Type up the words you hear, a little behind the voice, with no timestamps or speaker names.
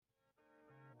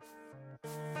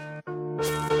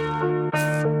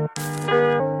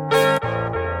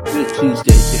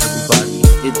Tuesday to everybody.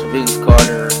 It's Vince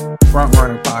Carter,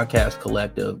 Frontrunner Podcast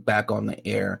Collective, back on the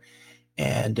air.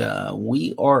 And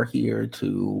we are here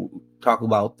to talk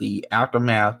about the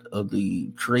aftermath of the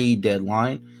trade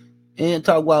deadline and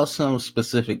talk about some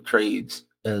specific trades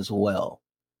as well.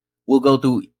 We'll go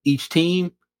through each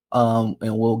team and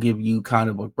we'll give you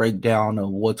kind of a breakdown of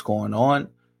what's going on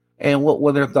and what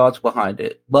were their thoughts behind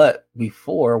it. But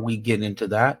before we get into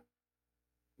that,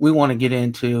 we want to get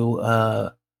into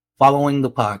following the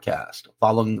podcast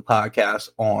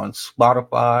on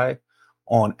Spotify,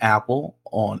 on Apple,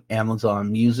 on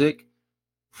Amazon Music,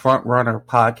 Frontrunner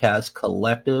Podcast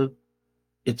Collective.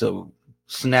 It's a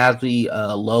snazzy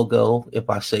logo, if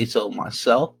I say so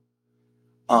myself.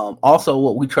 Also,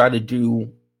 what we try to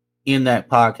do in that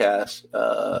podcast,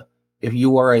 if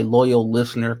you are a loyal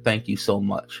listener, thank you so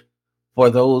much.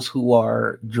 For those who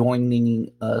are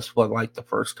joining us for like the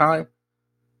first time,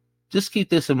 just keep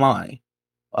this in mind.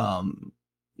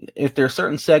 If there are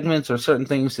certain segments or certain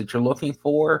things that you're looking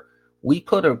for, we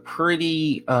put a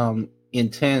pretty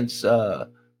intense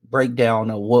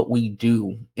breakdown of what we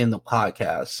do in the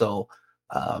podcast. So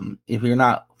if you're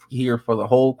not here for the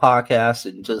whole podcast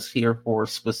and just here for a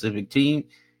specific team,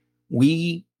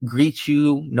 we greet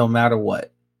you no matter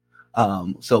what.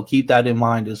 So keep that in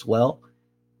mind as well.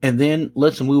 And then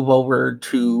let's move over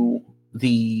to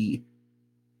the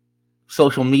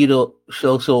social media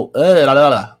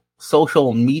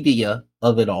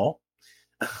of it all.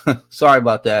 Sorry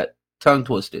about that. Tongue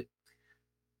twisted.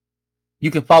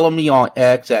 You can follow me on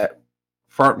X at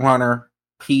Frontrunner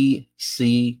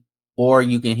PC, or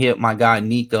you can hit my guy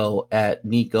Nico at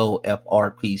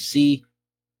NicoFRPC.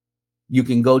 You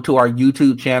can go to our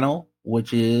YouTube channel,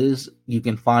 which is, you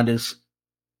can find us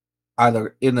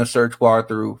either in the search bar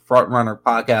through Frontrunner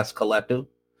Podcast Collective,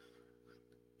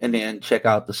 and then check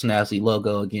out the snazzy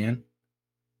logo again.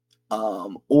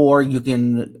 Or you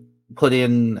can put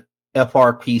in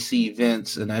FRPC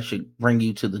Vince, and that should bring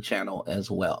you to the channel as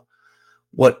well.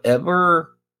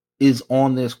 Whatever is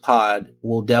on this pod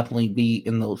will definitely be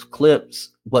in those clips,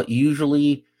 but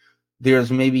usually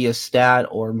there's maybe a stat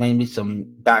or maybe some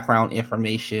background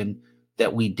information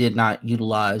that we did not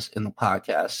utilize in the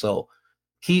podcast. So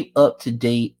keep up to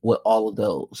date with all of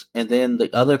those. And then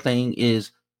the other thing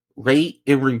is rate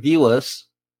and review us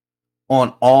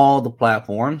on all the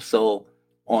platforms. So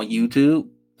on YouTube,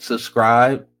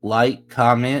 subscribe, like,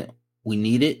 comment. We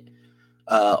need it.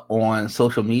 On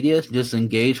social media, just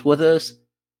engage with us.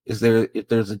 If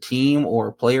there's a team or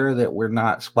a player that we're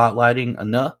not spotlighting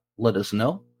enough, let us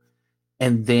know.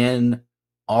 And then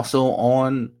also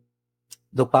on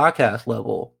the podcast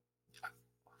level,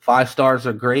 5 stars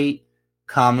are great.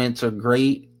 Comments are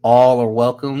great. All are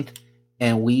welcomed.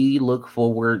 And we look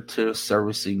forward to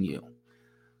servicing you.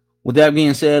 With that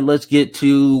being said, let's get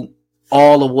to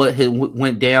all of what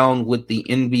went down with the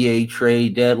NBA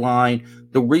trade deadline.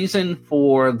 The reason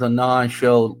for the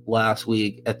non-show last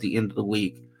week at the end of the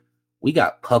week, we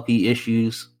got puppy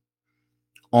issues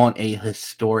on a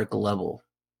historic level.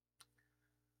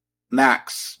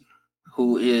 Max,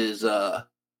 who is a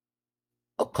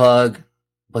pug,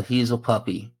 but he's a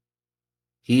puppy.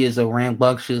 He is a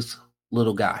rambunctious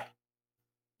little guy.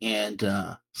 And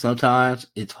sometimes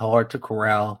it's hard to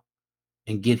corral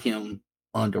and get him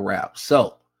under wraps.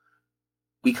 So,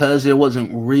 because there wasn't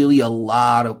really a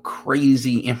lot of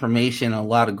crazy information, a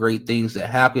lot of great things that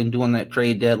happened during that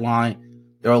trade deadline,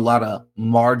 there are a lot of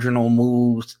marginal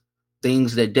moves,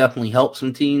 things that definitely help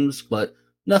some teams, but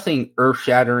nothing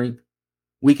earth-shattering.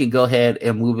 We can go ahead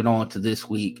and move it on to this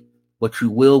week. But you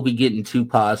will be getting 2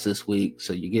 pods this week.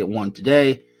 So you get one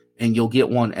today, and you'll get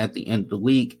one at the end of the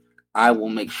week. I will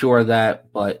make sure of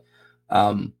that. But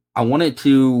I wanted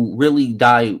to really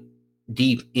dive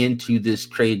deep into this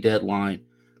trade deadline,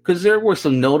 because there were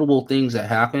some notable things that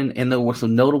happened, and there were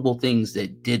some notable things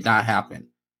that did not happen.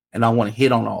 And I want to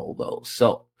hit on all of those.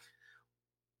 So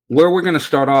where we're going to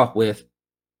start off with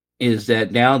is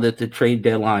that now that the trade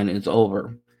deadline is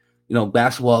over,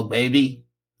 basketball, baby,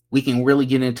 we can really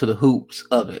get into the hoops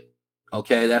of it.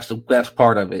 Okay, that's the best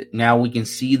part of it. Now we can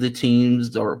see the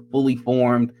teams that are fully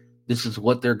formed. This is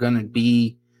what they're going to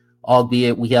be,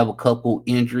 albeit we have a couple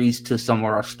injuries to some of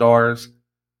our stars.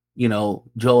 Joel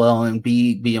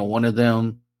Embiid being one of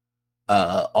them.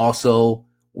 Also,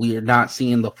 we are not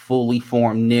seeing the fully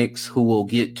formed Knicks, who we'll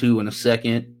get to in a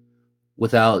second,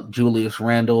 without Julius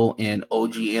Randle and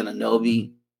OG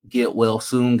Anunoby. Get well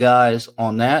soon, guys,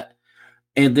 on that.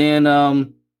 And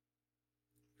then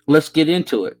let's get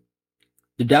into it.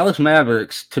 The Dallas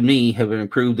Mavericks, to me, have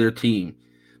improved their team.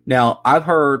 Now, I've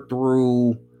heard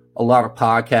through a lot of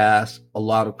podcasts, a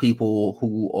lot of people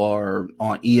who are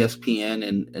on ESPN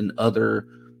and other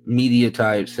media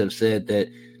types have said that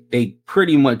they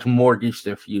pretty much mortgaged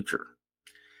their future.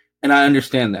 And I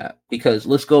understand that, because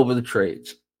let's go over the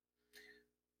trades.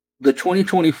 The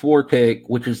 2024 pick,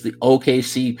 which is the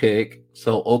OKC pick.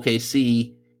 So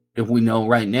OKC, if we know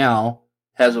right now,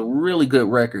 has a really good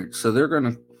record. So they're going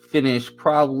to finish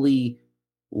probably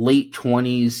late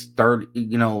 20s, 30,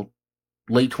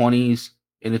 late 20s.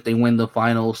 And if they win the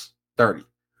finals, 30.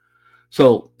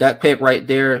 So that pick right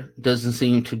there doesn't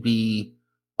seem to be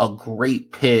a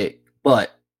great pick,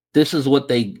 but this is what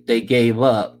they gave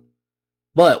up.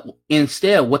 But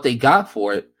instead, what they got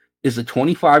for it is a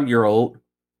 25-year-old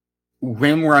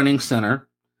rim running center,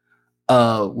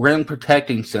 rim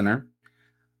protecting center,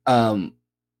 on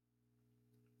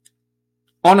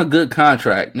a good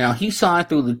contract. Now, he signed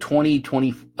through the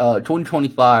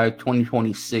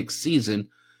 2025-2026 season,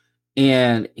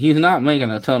 and he's not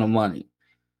making a ton of money.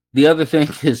 The other thing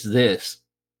is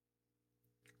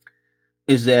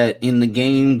that in the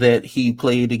game that he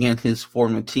played against his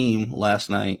former team last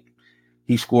night,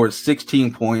 he scored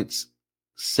 16 points,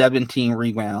 17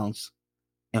 rebounds,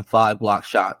 and 5 block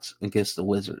shots against the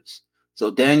Wizards.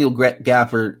 So Daniel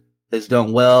Gafford has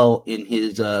done well in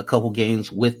his couple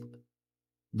games with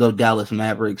the Dallas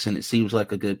Mavericks, and it seems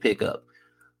like a good pickup.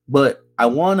 But I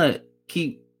want to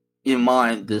keep in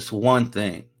mind this one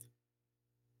thing.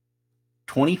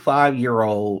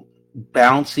 25-year-old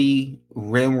bouncy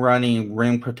rim running,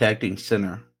 rim protecting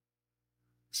center.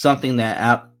 Something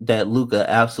that Luka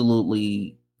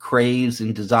absolutely craves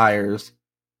and desires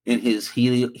in his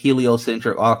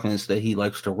heliocentric offense that he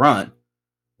likes to run,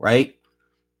 right?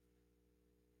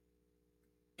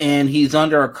 And he's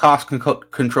under a cost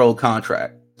control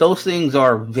contract. Those things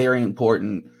are very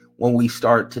important when we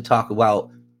start to talk about,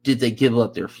 did they give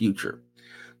up their future?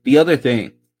 The other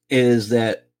thing is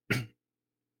that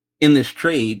in this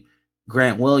trade,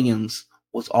 Grant Williams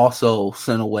was also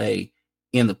sent away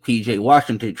in the PJ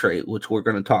Washington trade, which we're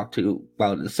going to talk to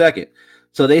about in a second.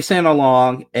 So they sent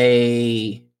along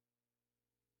a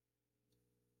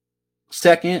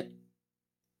second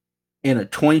and a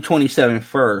 2027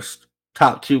 first,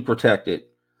 top 2 protected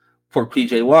for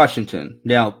PJ Washington.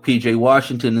 Now, PJ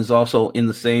Washington is also in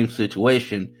the same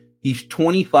situation. He's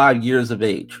 25 years of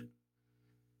age.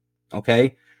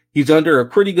 Okay? He's under a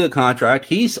pretty good contract.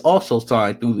 He's also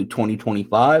signed through the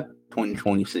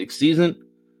 2025-2026 season.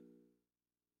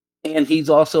 And he's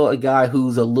also a guy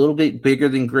who's a little bit bigger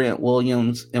than Grant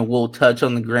Williams, and we'll touch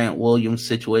on the Grant Williams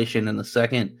situation in a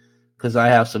second, because I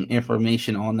have some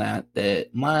information on that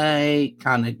might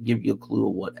kind of give you a clue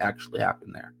of what actually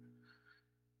happened there.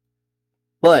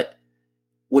 But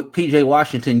with PJ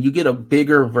Washington, you get a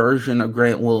bigger version of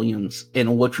Grant Williams,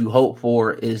 and what you hope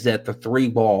for is that the 3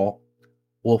 ball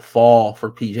will fall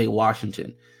for PJ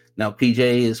Washington. Now, PJ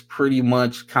is pretty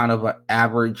much kind of an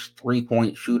average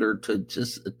 3-point shooter to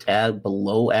just a tad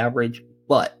below average.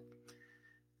 But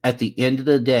at the end of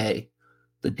the day,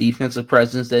 the defensive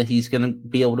presence that he's going to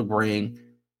be able to bring,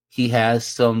 he has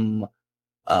some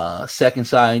second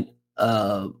side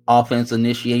offense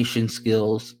initiation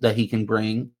skills that he can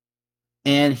bring.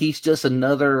 And he's just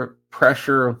another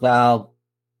pressure valve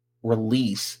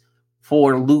release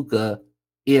for Luka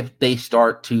if they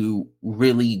start to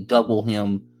really double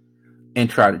him and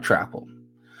try to trap him.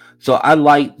 So I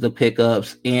like the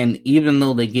pickups, and even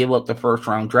though they gave up the first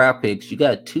round draft picks, you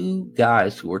got 2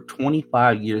 guys who are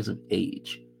 25 years of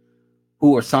age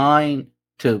who are signed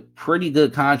to pretty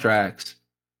good contracts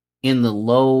in the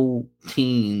low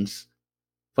teens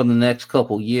for the next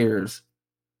couple years,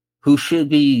 who should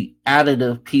be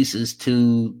additive pieces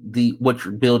to what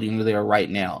you're building there right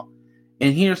now.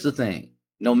 And here's the thing.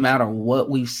 No matter what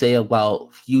we say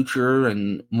about future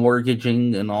and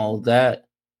mortgaging and all that,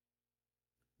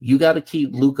 you got to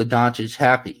keep Luka Doncic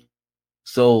happy.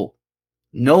 So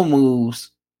no moves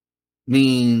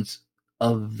means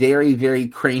a very, very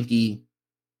cranky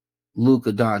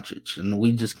Luka Doncic, and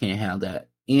we just can't have that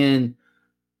in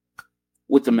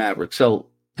with the Mavericks. So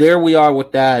there we are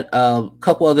with that. A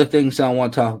couple other things I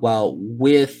want to talk about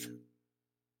with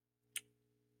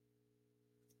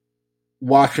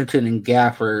Washington and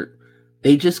Gafford.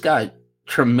 They just got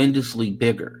tremendously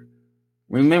bigger.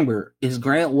 Remember, is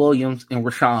Grant Williams and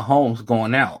Richaun Holmes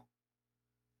going out?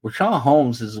 Richaun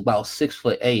Holmes is about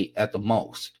 6'8" at the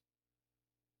most.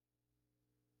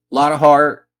 A lot of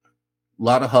heart, a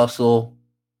lot of hustle,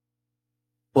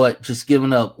 but just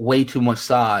giving up way too much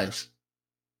size.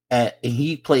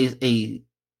 He plays a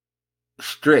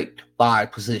strict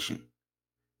 5 position.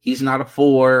 He's not a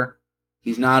 4.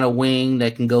 He's not a wing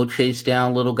that can go chase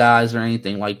down little guys or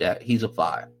anything like that. He's a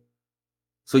 5.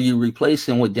 So you replace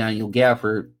him with Daniel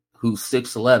Gafford, who's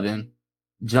 6'11",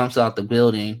 jumps out the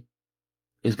building,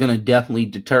 is going to definitely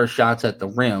deter shots at the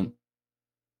rim.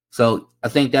 So I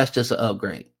think that's just an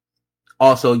upgrade.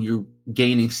 Also, you're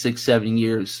gaining 6-7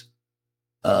 years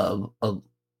of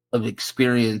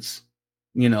experience,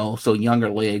 so younger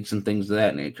legs and things of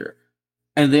that nature.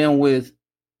 And then with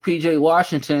PJ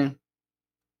Washington,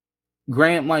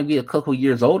 Grant might be a couple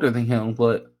years older than him,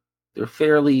 but they're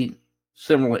fairly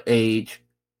similar age.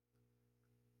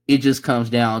 It just comes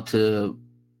down to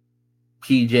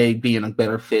PJ being a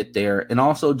better fit there and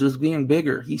also just being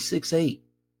bigger. He's 6'8".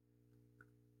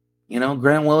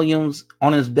 Grant Williams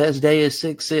on his best day is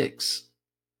 6'6".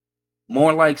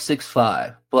 More like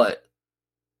 6'5". But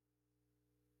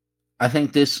I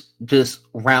think this just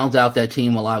rounds out that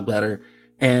team a lot better.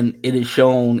 And it is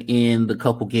shown in the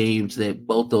couple games that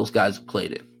both those guys have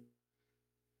played in.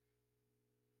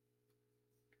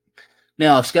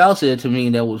 Now, Scal said to me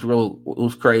that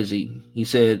was crazy. He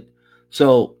said,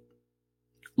 so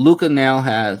Luka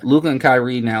and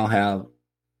Kyrie now have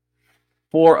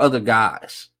 4 other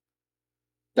guys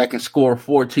that can score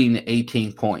 14 to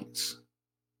 18 points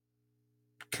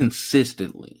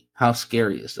consistently. How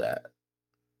scary is that?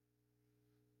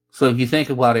 So if you think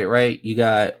about it, right, you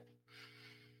got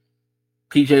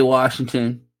PJ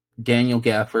Washington, Daniel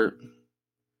Gafford.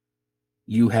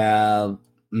 You have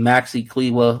Maxi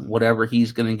Kleber, whatever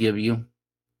he's going to give you.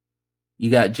 You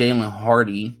got Jaden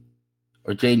Hardy.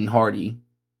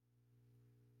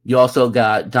 You also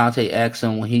got Dante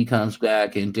Exum when he comes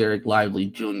back and Derek Lively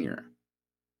Jr.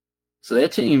 So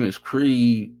that team is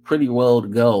pretty well to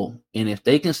go. And if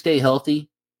they can stay healthy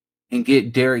and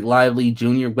get Derek Lively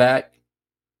Jr. back,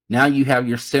 now you have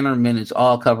your center minutes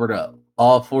all covered up.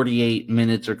 All 48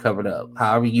 minutes are covered up.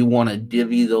 However you want to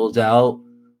divvy those out,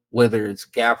 whether it's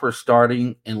Gaffer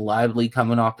starting and Lively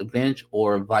coming off the bench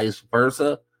or vice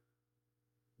versa,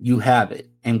 you have it.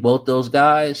 And both those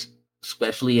guys,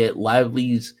 especially at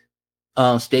Lively's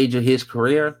stage of his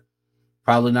career,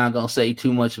 probably not going to say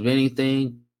too much of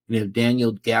anything. And if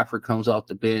Daniel Gafford comes off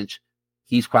the bench,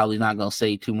 he's probably not going to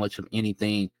say too much of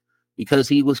anything because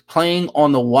he was playing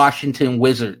on the Washington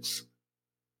Wizards.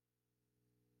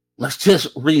 Let's just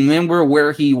remember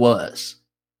where he was.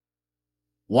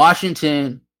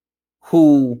 Washington,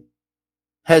 who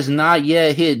has not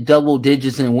yet hit double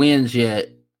digits in wins yet,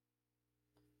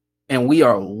 and we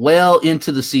are well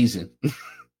into the season.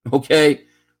 Okay?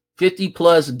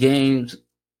 50-plus games.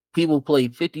 People play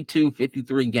 52,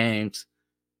 53 games,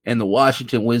 and the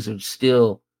Washington Wizards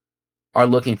still are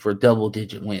looking for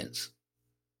double-digit wins.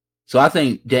 So I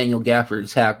think Daniel Gafford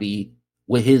is happy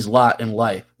with his lot in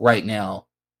life right now,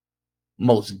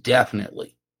 most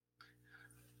definitely.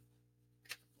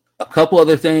 A couple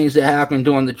other things that happened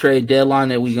during the trade deadline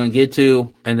that we're going to get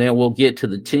to, and then we'll get to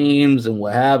the teams and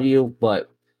what have you. But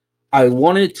I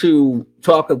wanted to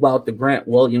talk about the Grant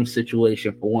Williams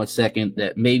situation for 1 second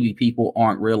that maybe people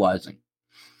aren't realizing.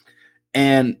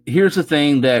 And here's the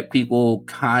thing that people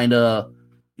kind of,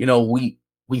 we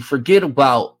forget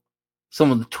about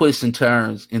some of the twists and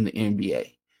turns in the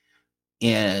NBA.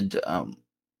 And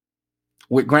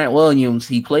with Grant Williams,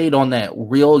 he played on that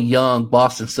real young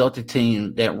Boston Celtics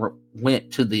team that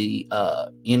went to the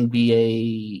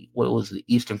NBA, the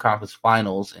Eastern Conference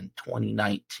Finals in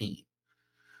 2019.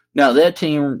 Now, that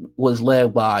team was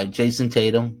led by Jason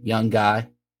Tatum, young guy.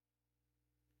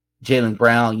 Jaylen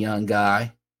Brown, young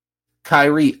guy.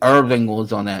 Kyrie Irving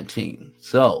was on that team.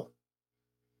 So,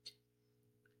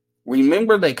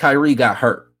 remember that Kyrie got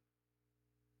hurt.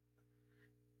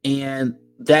 And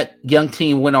that young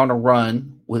team went on a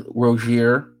run with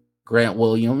Rozier, Grant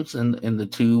Williams, and the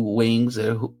 2 wings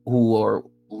who are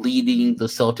leading the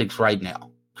Celtics right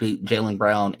now, Jaylen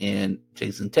Brown and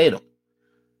Jason Tatum.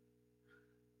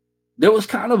 There was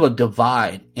kind of a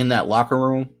divide in that locker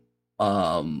room.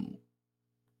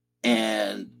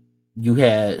 And you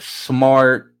had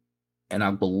Smart, and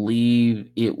I believe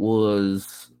it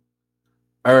was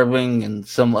Irving and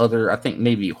some other, I think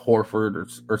maybe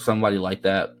Horford or somebody like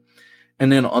that.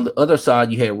 And then on the other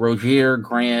side, you had Rozier,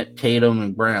 Grant, Tatum,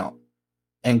 and Brown.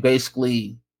 And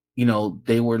basically,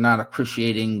 they were not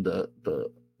appreciating the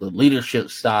leadership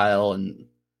style and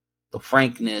the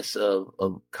frankness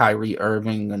of Kyrie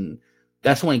Irving. And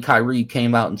that's when Kyrie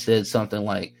came out and said something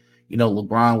like,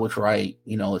 LeBron was right.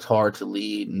 It's hard to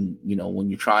lead. And, when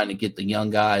you're trying to get the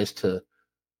young guys to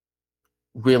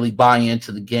really buy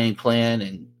into the game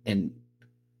plan and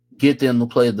get them to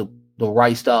play the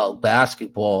right style of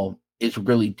basketball, it's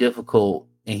really difficult.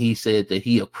 And he said that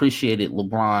he appreciated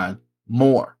LeBron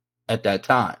more at that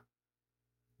time,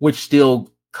 which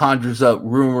still conjures up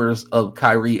rumors of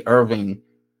Kyrie Irving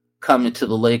coming to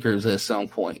the Lakers at some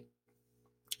point.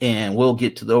 And we'll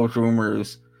get to those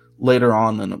rumors later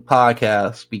on in the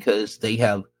podcast because they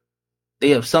have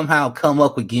somehow come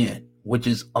up again, which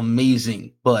is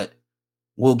amazing, but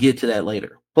we'll get to that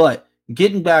later. But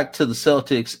getting back to the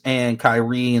Celtics and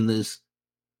Kyrie in this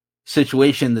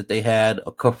situation that they had,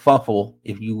 a kerfuffle,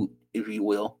 if you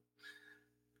will.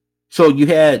 So you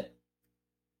had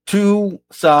two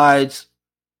sides,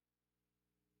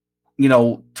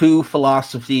 two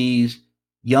philosophies.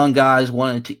 Young guys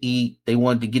wanted to eat. They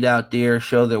wanted to get out there,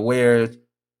 show their wares.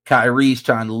 Kyrie's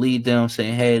trying to lead them,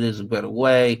 saying, hey, there's a better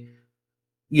way.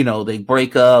 They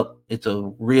break up. It's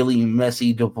a really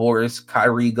messy divorce.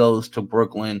 Kyrie goes to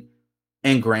Brooklyn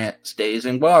and Grant stays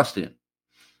in Boston.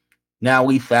 Now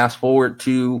we fast forward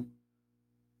to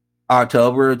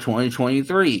October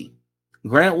 2023.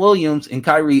 Grant Williams and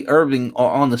Kyrie Irving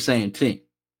are on the same team.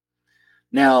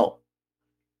 Now,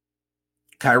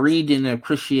 Kyrie didn't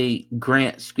appreciate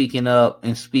Grant speaking up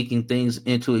and speaking things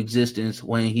into existence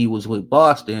when he was with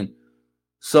Boston.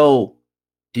 So,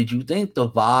 did you think the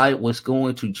vibe was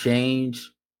going to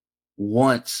change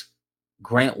once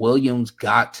Grant Williams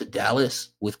got to Dallas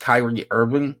with Kyrie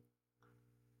Irving?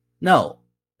 No.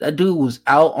 That dude was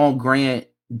out on Grant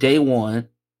day one.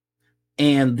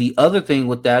 And the other thing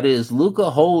with that is Luka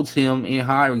holds him in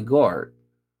high regard.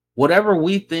 Whatever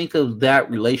we think of that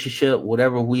relationship,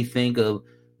 whatever we think of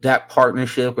that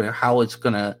partnership and how it's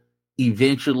going to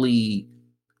eventually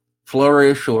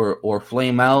flourish or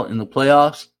flame out in the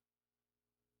playoffs,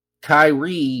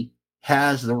 Kyrie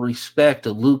has the respect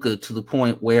of Luka to the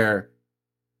point where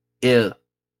if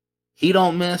he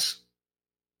don't mess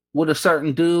with a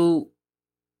certain dude,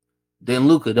 then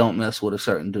Luka don't mess with a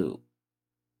certain dude.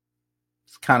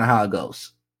 It's kind of how it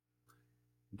goes.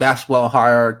 Basketball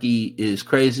hierarchy is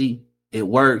crazy. It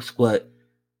works, but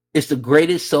it's the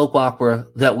greatest soap opera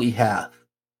that we have.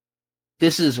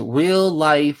 This is real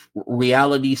life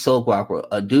reality soap opera.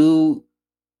 A dude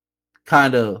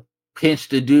kind of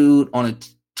pinched a dude on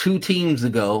two teams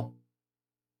ago,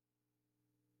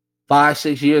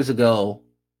 5-6 years ago,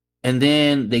 and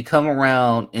then they come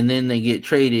around and then they get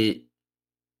traded.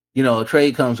 A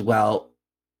trade comes about.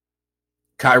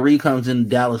 Kyrie comes in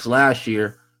Dallas last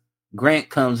year. Grant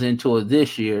comes into it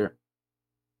this year.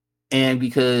 And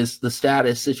because the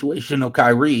status situation of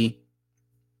Kyrie,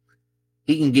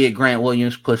 he can get Grant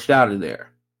Williams pushed out of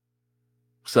there.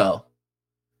 So,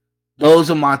 those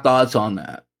are my thoughts on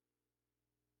that.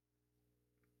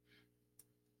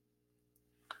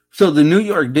 So, the New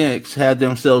York Knicks had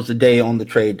themselves a day on the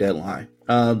trade deadline.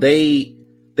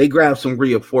 They grabbed some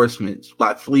reinforcements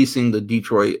by fleecing the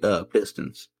Detroit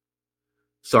Pistons.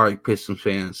 Sorry, Pistons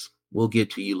fans. We'll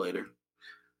get to you later.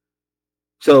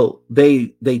 So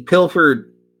they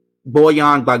pilfered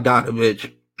Bojan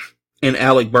Bogdanovic and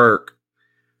Alec Burke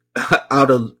out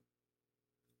of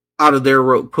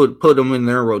their put them in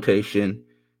their rotation,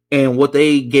 and what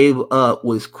they gave up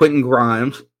was Quentin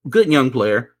Grimes, good young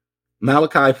player,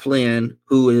 Malachi Flynn,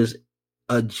 who is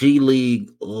a G League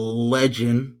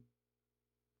legend,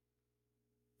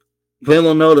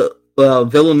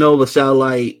 Villanova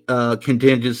satellite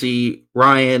contingency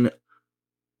Ryan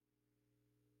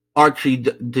Archie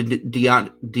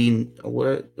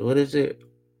what is it?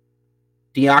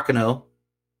 Diacono.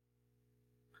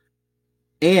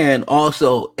 And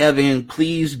also, Evan,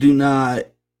 please do not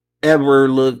ever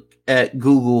look at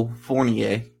Google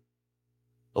Fournier.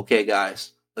 Okay,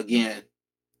 guys. Again,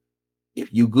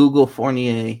 if you Google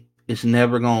Fournier, it's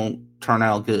never going to turn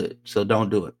out good. So don't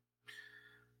do it.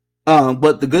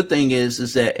 But the good thing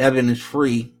is that Evan is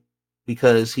free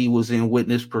because he was in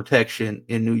witness protection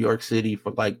in New York City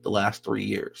for like the last 3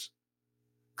 years.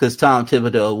 Because Tom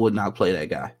Thibodeau would not play that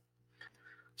guy.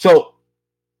 So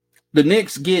the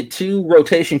Knicks get two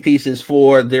rotation pieces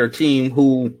for their team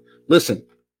who, listen,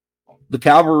 the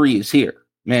cavalry is here.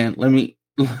 Man,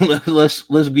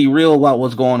 let's be real about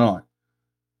what's going on.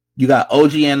 You got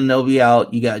OG Anunoby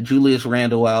out. You got Julius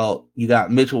Randle out. You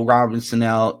got Mitchell Robinson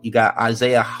out. You got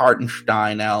Isaiah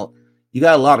Hartenstein out. You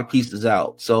got a lot of pieces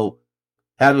out. So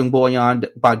having Bojan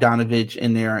Bogdanovic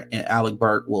in there and Alec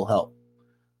Burke will help.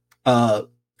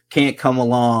 Can't come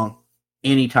along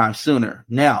anytime sooner.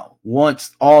 Now,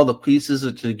 once all the pieces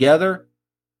are together,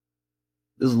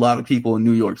 there's a lot of people in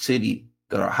New York City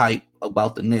that are hyped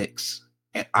about the Knicks,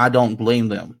 and I don't blame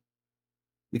them.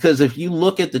 Because if you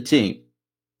look at the team,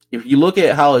 if you look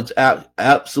at how it's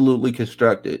absolutely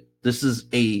constructed, this is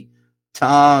a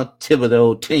Tom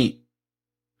Thibodeau team.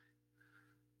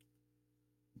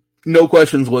 No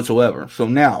questions whatsoever. So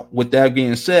now, with that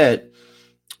being said,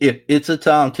 if it's a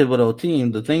Tom Thibodeau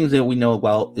team, the things that we know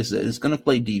about is that it's going to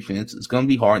play defense, it's going to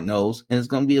be hard-nosed, and it's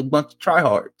going to be a bunch of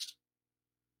tryhards.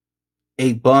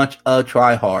 A bunch of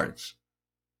tryhards.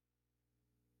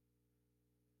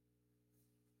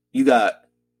 You got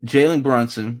Jalen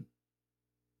Brunson.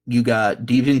 You got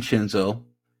DiVincenzo.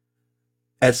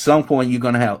 At some point, you're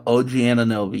going to have OG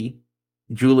Anunoby,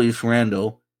 Julius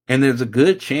Randle, and there's a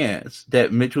good chance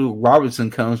that Mitchell Robinson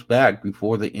comes back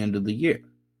before the end of the year.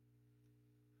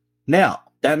 Now,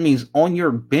 that means on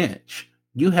your bench,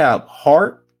 you have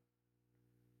Hart,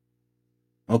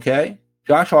 okay,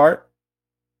 Josh Hart.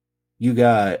 You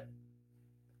got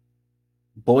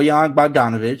Bojan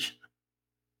Bogdanovic,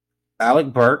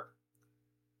 Alec Burke,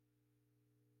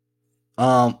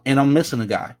 and I'm missing a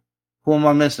guy. Who am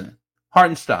I missing?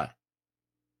 Hartenstein.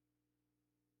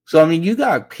 So, I mean, you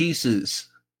got pieces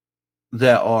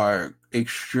that are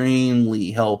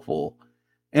extremely helpful.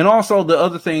 And also, the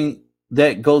other thing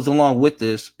that goes along with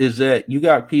this is that you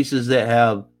got pieces that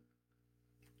have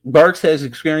Burks has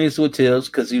experience with Tibbs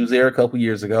because he was there a couple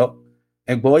years ago.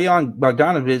 And Bojan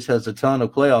Bogdanovic has a ton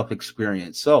of playoff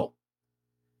experience. So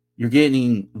you're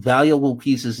getting valuable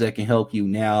pieces that can help you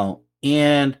now.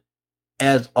 And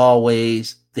as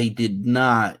always, they did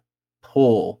not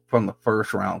pull from the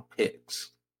first round picks.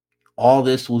 All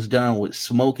this was done with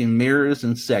smoke and mirrors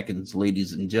in seconds,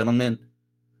 ladies and gentlemen.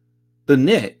 The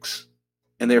Knicks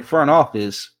and their front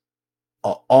office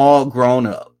are all grown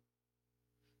up.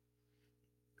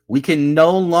 We can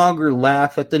no longer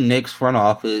laugh at the Knicks front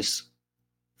office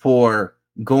for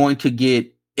going to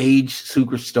get aged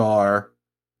superstar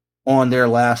on their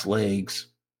last legs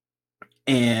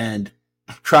and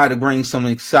try to bring some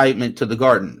excitement to the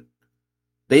Garden.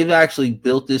 They've actually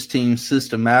built this team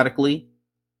systematically.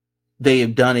 They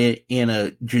have done it in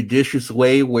a judicious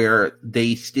way where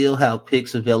they still have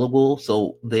picks available,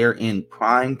 so they're in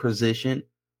prime position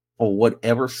for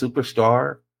whatever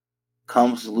superstar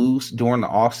comes loose during the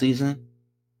offseason.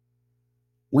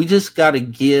 We just got to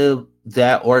give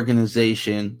that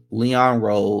organization, Leon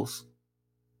Rose,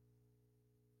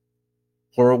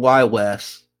 Horror Wide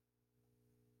West,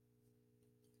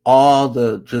 all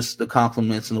the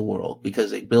compliments in the world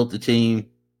because they built the team.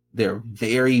 They're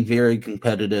very, very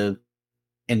competitive,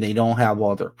 and they don't have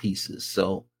all their pieces.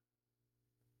 So,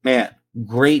 man,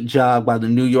 great job by the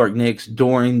New York Knicks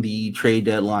during the trade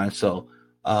deadline. So,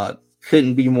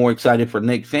 couldn't be more excited for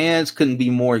Knicks fans. Couldn't be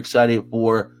more excited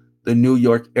for the New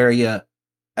York area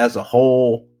as a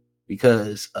whole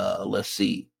because, let's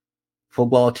see,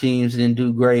 football teams didn't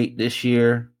do great this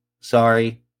year.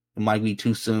 Sorry, it might be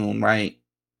too soon, right?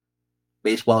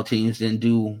 Baseball teams didn't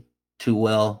do too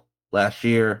well last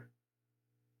year.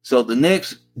 So the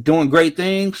Knicks doing great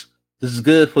things. This is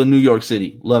good for New York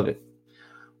City. Love it.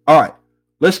 All right.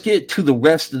 Let's get to the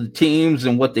rest of the teams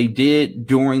and what they did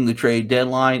during the trade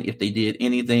deadline, if they did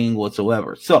anything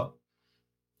whatsoever. So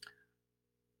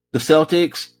the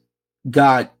Celtics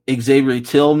got Xavier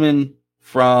Tillman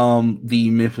from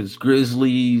the Memphis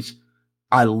Grizzlies.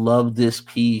 I love this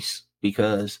piece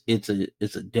because it's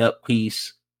a depth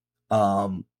piece.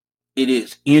 It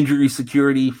is injury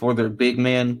security for their big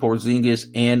man, Porzingis,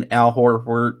 and Al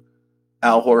Horford.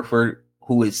 Al Horford,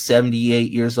 who is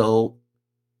 78 years old.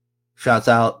 Shouts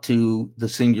out to the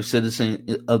senior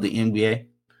citizen of the NBA.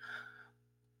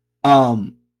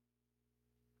 Now,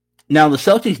 the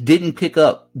Celtics didn't pick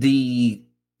up the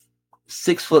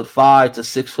 6'5" to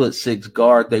 6'6"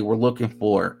 guard they were looking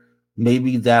for.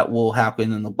 Maybe that will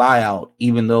happen in the buyout,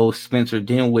 even though Spencer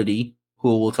Dinwiddie,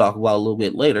 who we'll talk about a little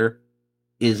bit later,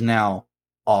 is now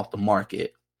off the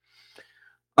market.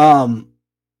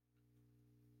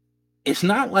 It's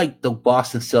not like the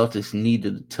Boston Celtics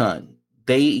needed a ton.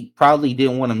 They probably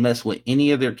didn't want to mess with any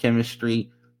of their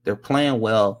chemistry. They're playing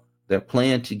well. They're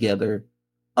playing together.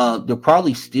 They're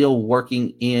probably still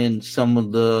working in some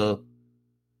of the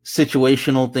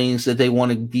situational things that they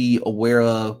want to be aware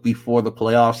of before the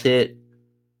playoffs hit.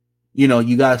 You know,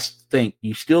 you guys think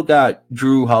you still got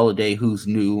Drew Holiday, who's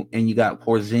new, and you got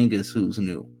Porzingis, who's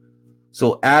new.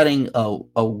 So adding a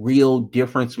real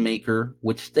difference maker,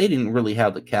 which they didn't really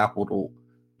have the capital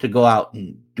to go out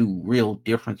and do real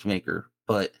difference maker,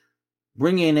 but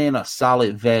bringing in a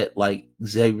solid vet like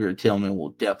Xavier Tillman will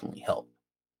definitely help.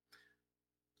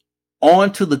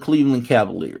 On to the Cleveland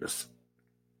Cavaliers.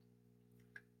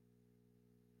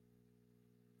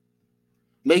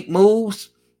 Make moves?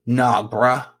 Nah,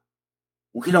 bruh.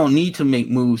 We don't need to make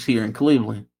moves here in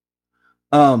Cleveland.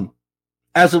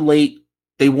 As of late,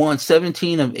 they won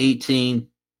 17 of 18.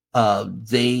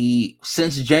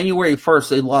 Since January 1st,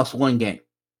 they lost one game.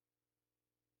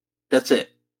 That's it.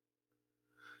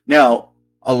 Now,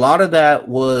 a lot of that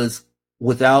was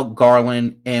without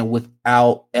Garland and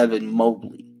without Evan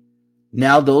Mobley.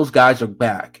 Now those guys are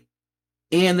back.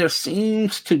 And there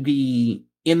seems to be,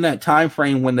 in that time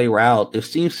frame when they were out, there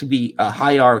seems to be a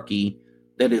hierarchy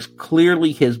that is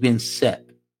clearly has been set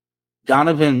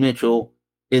Donovan Mitchell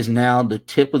is now the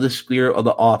tip of the spear of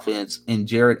the offense, and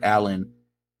Jared Allen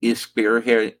is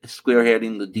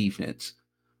spearheading the defense.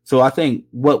 So I think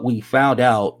what we found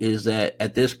out is that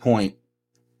at this point,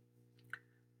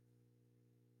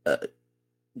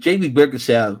 J.B.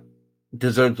 Bickerstaff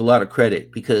deserves a lot of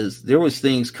credit because there was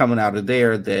things coming out of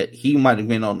there that he might have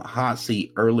been on the hot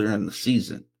seat earlier in the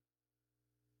season.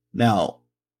 Now,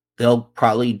 they'll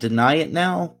probably deny it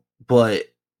now, but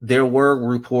there were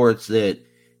reports that,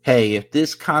 hey, if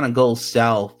this kind of goes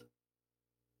south,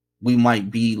 we might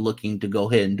be looking to go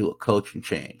ahead and do a coaching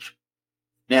change.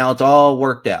 Now, it's all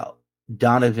worked out.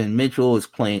 Donovan Mitchell is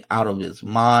playing out of his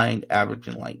mind,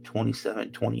 averaging like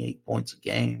 27, 28 points a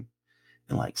game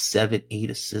and like 7, 8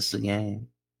 assists a game.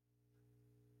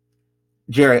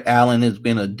 Jared Allen has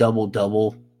been a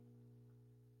double-double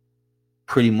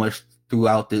pretty much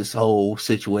throughout this whole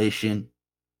situation.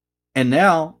 And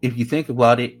now, if you think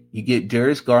about it, you get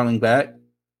Darius Garland back,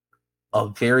 a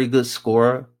very good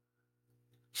scorer,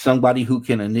 somebody who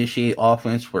can initiate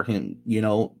offense for him,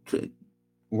 to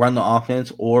run the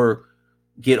offense or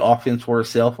get offense for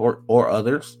himself or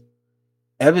others.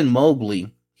 Evan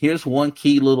Mobley, here's one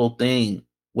key little thing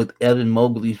with Evan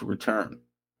Mobley's return.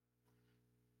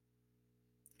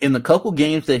 In the couple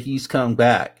games that he's come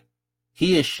back,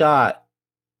 he has shot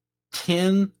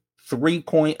 10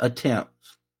 3-point attempts.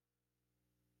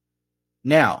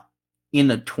 Now, in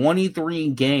the 23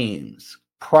 games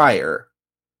prior,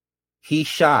 he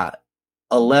shot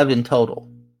 11 total.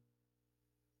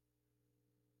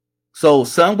 So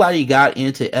somebody got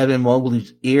into Evan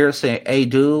Mobley's ear saying, hey,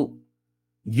 dude,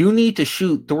 you need to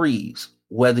shoot threes.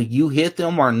 Whether you hit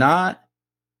them or not,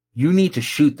 you need to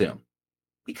shoot them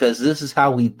because this is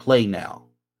how we play now.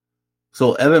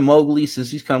 So Evan Mobley, since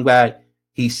he's come back,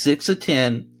 he's 6 of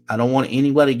 10. I don't want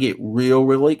anybody to get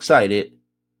real excited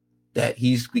that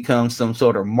he's become some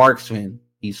sort of marksman.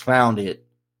 He's found it.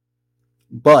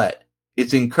 But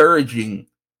it's encouraging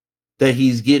that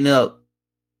he's getting up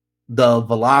the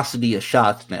velocity of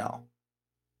shots now.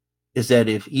 Is that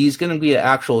if he's going to be an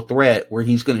actual threat where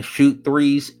he's going to shoot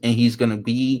threes and he's going to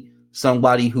be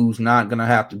somebody who's not going to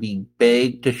have to be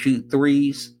begged to shoot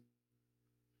threes,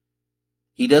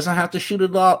 he doesn't have to shoot a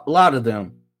lot of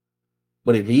them.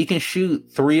 But if he can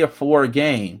shoot 3 or 4 a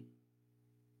game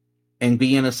and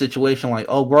be in a situation like,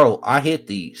 oh, bro, I hit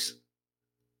these,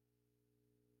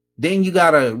 then you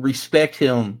got to respect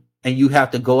him and you have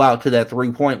to go out to that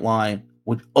 3-point line,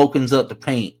 which opens up the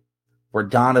paint for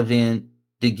Donovan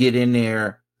to get in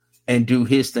there and do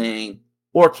his thing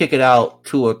or kick it out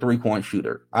to a 3-point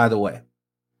shooter. Either way.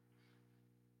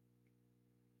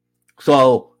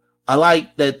 So I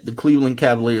like that the Cleveland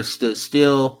Cavaliers stood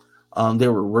still.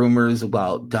 There were rumors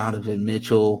about Donovan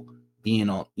Mitchell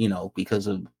being on, because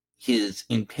of his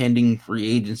impending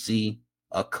free agency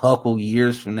a couple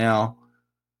years from now.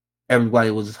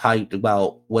 Everybody was hyped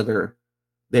about whether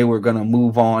they were going to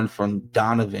move on from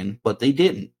Donovan, but they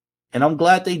didn't. And I'm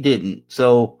glad they didn't.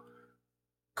 So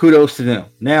kudos to them.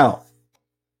 Now,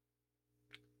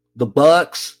 the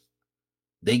Bucks,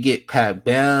 they get Pat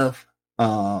Bev,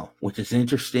 which is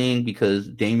interesting because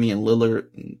Damian Lillard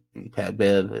and Pat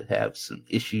Bev have some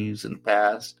issues in the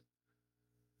past.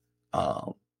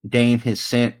 Dame has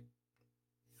sent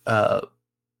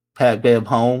Pat Bev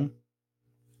home,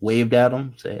 waved at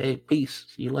him, said, hey, peace,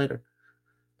 see you later.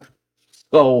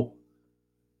 So,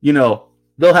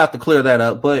 they'll have to clear that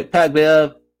up. But Pat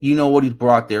Bev, you know what he's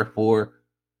brought there for.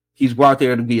 He's brought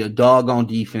there to be a dog on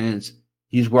defense.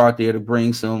 He's brought there to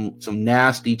bring some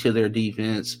nasty to their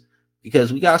defense.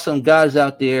 Because we got some guys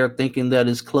out there thinking that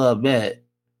it's Club Med,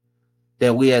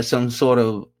 that we had some sort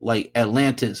of like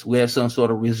Atlantis. We had some sort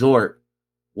of resort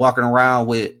walking around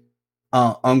with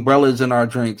umbrellas in our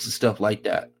drinks and stuff like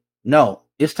that. No,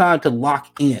 it's time to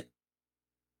lock in.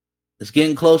 It's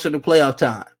getting closer to playoff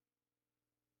time.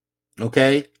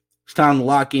 Okay? It's time to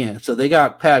lock in. So they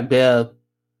got Pat Bev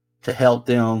to help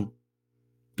them.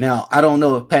 Now, I don't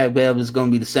know if Pat Bev is going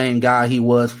to be the same guy he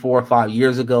was 4 or 5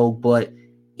 years ago, but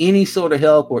any sort of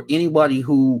help or anybody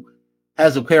who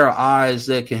has a pair of eyes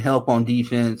that can help on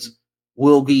defense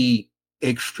will be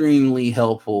extremely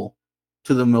helpful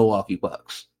to the Milwaukee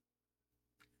Bucks.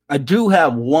 I do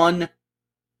have one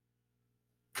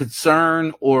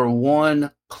concern or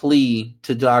one plea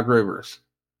to Doc Rivers.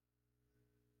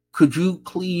 Could you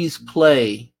please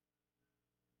play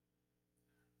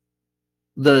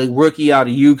the rookie out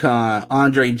of UConn,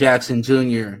 Andre Jackson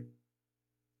Jr.,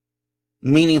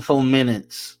 meaningful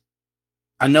minutes?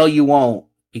 I know you won't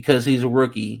because he's a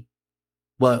rookie,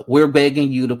 but we're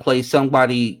begging you to play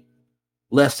somebody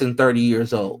less than 30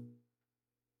 years old.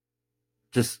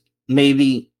 Just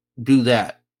maybe do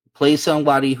that. Play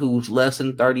somebody who's less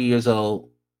than 30 years old.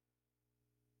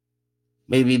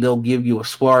 Maybe they'll give you a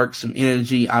spark, some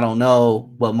energy. I don't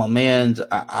know. But my mans,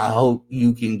 I hope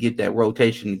you can get that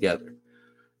rotation together.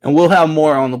 And we'll have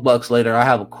more on the Bucks later. I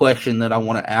have a question that I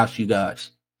want to ask you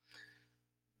guys.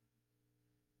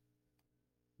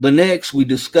 The Knicks, we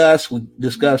discussed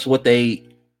what they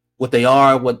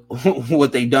are,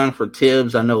 what they've done for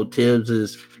Tibbs. I know Tibbs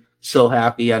is so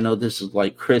happy. I know this is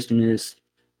like Christmas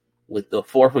with the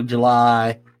 4th of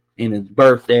July and his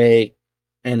birthday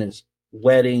and his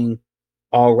wedding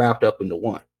all wrapped up into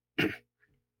one.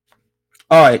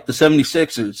 All right, the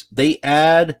 76ers, they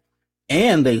add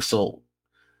and they sold.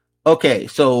 Okay,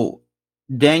 so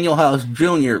Daniel House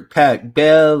Jr., Pat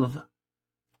Bev,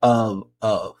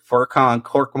 Furkan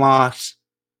Korkmaz,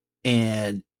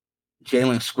 and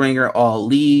Jalen Springer all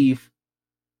leave.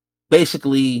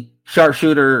 Basically,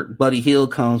 sharpshooter Buddy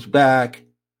Hield comes back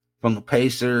from the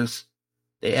Pacers.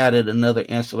 They added another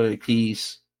ancillary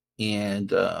piece, and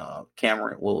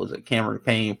Cameron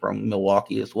Payne from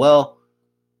Milwaukee as well.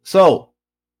 So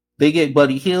they get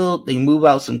Buddy Hield. They move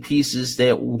out some pieces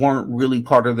that weren't really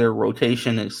part of their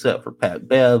rotation except for Pat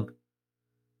Bev.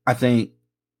 I think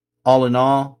all in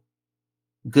all,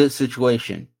 good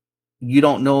situation. You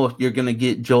don't know if you're going to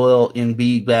get Joel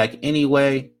Embiid back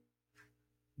anyway.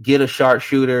 Get a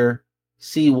sharpshooter.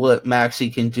 See what Maxey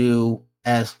can do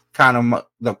as kind of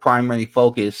the primary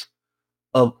focus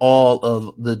of all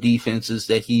of the defenses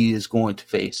that he is going to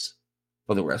face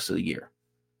for the rest of the year.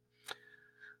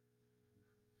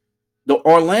 The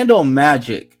Orlando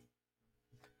Magic.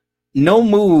 No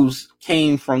moves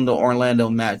came from the Orlando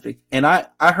Magic. And I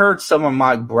heard some of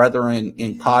my brethren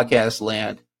in podcast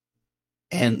land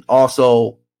and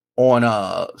also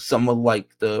on some of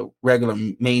like the regular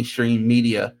mainstream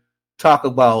media talk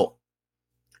about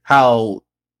how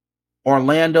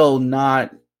Orlando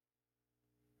not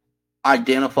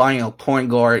identifying a point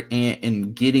guard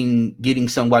and getting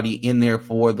somebody in there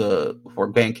for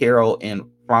Banchero and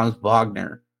Franz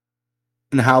Wagner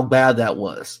and how bad that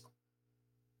was.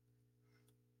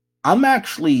 I'm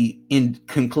actually in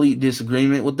complete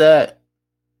disagreement with that.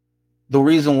 The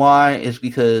reason why is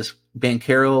because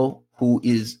Banchero, who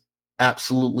is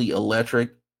absolutely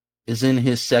electric, is in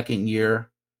his second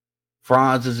year.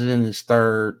 Franz is in his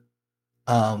third.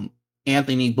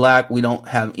 Anthony Black, we don't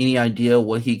have any idea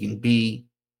what he can be.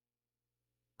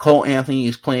 Cole Anthony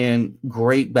is playing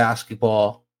great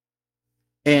basketball.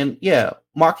 And yeah,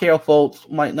 Markelle Fultz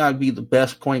might not be the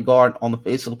best point guard on the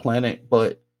face of the planet,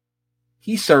 but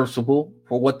he's serviceable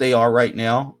for what they are right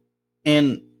now.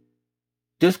 And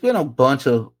there's been a bunch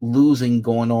of losing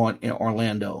going on in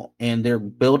Orlando, and they're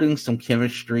building some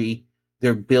chemistry.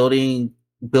 They're building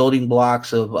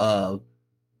blocks of,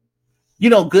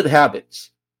 good habits.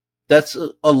 That's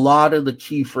a lot of the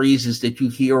key phrases that you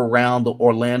hear around the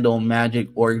Orlando Magic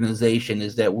organization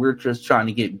is that we're just trying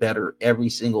to get better every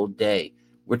single day.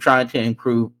 We're trying to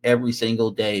improve every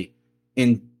single day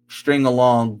and string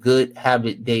along good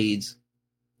habit days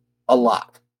a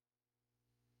lot.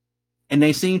 And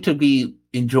they seem to be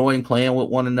enjoying playing with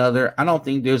one another. I don't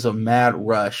think there's a mad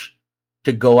rush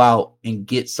to go out and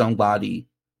get somebody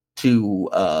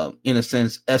to, in a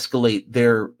sense, escalate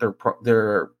their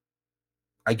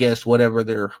I guess, whatever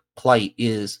their plight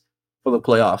is for the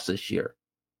playoffs this year.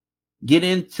 Get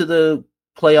into the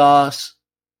playoffs,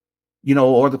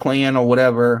 or the play-in or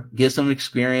whatever, get some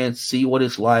experience, see what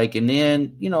it's like, and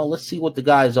then, let's see what the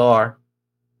guys are,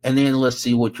 and then let's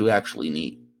see what you actually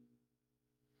need.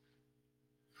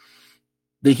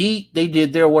 The Heat, they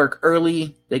did their work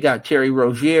early. They got Terry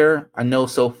Rozier. I know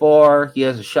so far he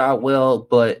hasn't shot well,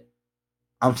 but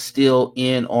I'm still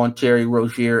in on Terry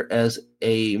Rozier as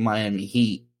a Miami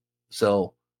Heat.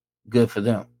 So good for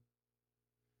them.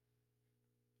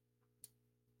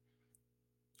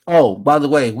 Oh, by the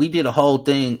way, we did a whole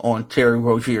thing on Terry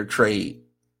Rozier trade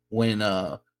when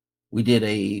we did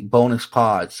a bonus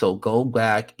pod. So go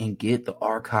back and get the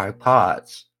archive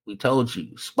pods. We told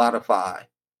you, Spotify,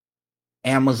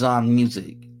 Amazon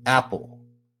Music, Apple,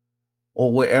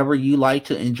 or wherever you like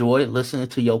to enjoy listening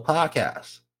to your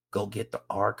podcast. Go get the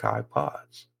archive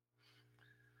pods.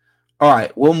 All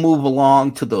right, we'll move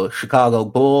along to the Chicago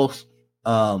Bulls.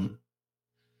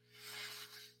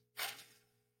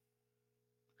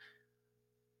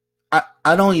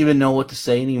 I don't even know what to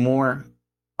say anymore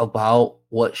about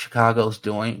what Chicago's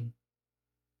doing.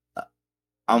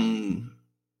 I'm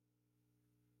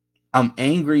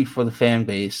angry for the fan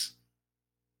base.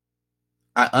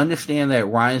 I understand that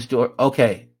Ryan's doing.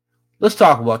 Okay, let's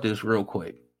talk about this real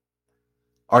quick.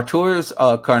 Arturas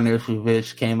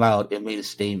Karnisovich came out and made a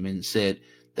statement and said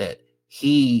that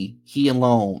he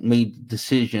alone made the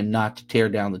decision not to tear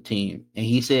down the team. And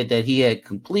he said that he had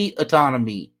complete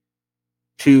autonomy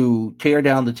to tear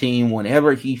down the team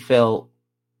whenever he felt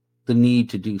the need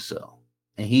to do so.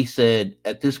 And he said,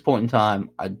 at this point in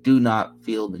time, I do not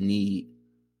feel the need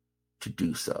to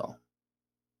do so.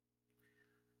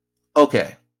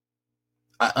 Okay.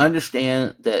 I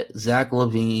understand that Zach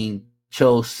LaVine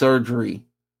chose surgery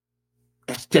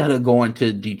instead of going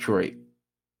to Detroit.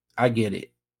 I get it.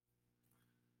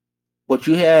 But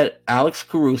you had Alex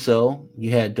Caruso,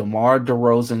 you had DeMar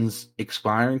DeRozan's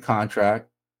expiring contract.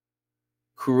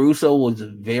 Caruso was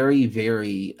very,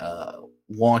 very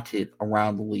wanted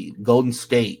around the league. Golden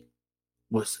State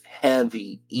was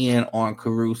heavy in on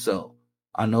Caruso.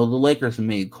 I know the Lakers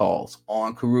made calls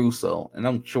on Caruso, and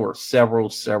I'm sure several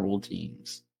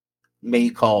teams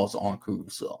made calls on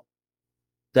Caruso.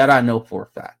 That I know for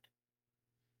a fact.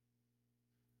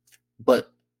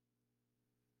 But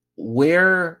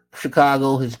where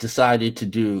Chicago has decided to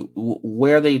do,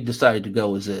 where they decided to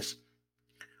go is this.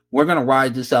 We're going to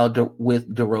ride this out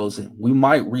with DeRozan. We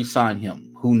might re-sign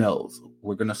him. Who knows?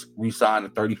 We're going to re-sign a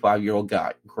 35-year-old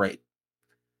guy. Great.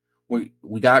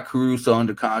 We got Caruso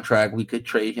under contract. We could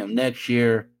trade him next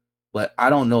year, but I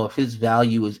don't know if his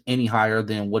value is any higher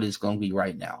than what it's going to be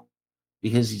right now,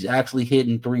 because he's actually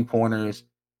hitting 3-pointers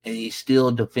and he's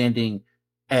still defending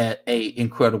at an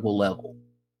incredible level.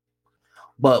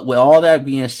 But with all that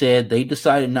being said, they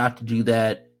decided not to do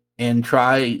that and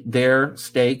try their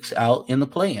stakes out in the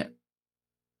play-in.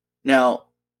 Now,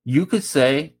 you could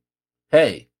say,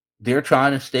 hey, they're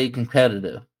trying to stay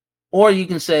competitive. Or you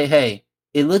can say, hey,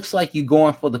 it looks like you're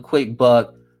going for the quick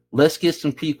buck. Let's get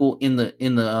some people in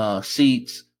the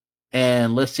seats,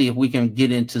 and let's see if we can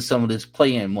get into some of this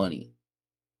play-in money.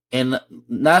 And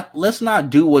let's not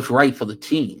do what's right for the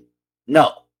team.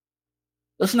 No.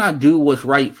 Let's not do what's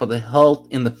right for the health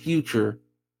and the future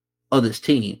of this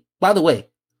team. By the way,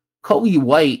 Kobe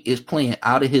White is playing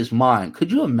out of his mind.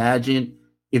 Could you imagine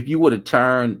if you would have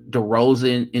turned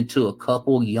DeRozan into a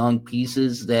couple young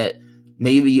pieces that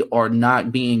maybe are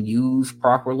not being used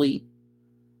properly?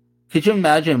 Could you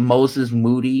imagine Moses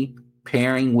Moody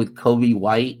pairing with Kobe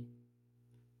White?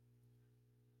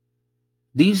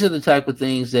 These are the type of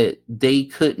things that they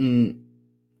couldn't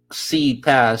see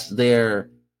past their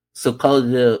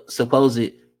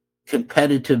supposed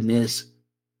competitiveness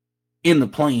in the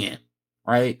play-in,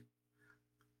 right?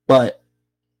 But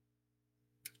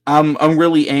I'm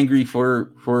really angry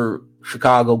for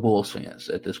Chicago Bulls fans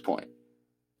at this point.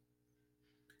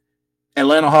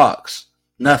 Atlanta Hawks,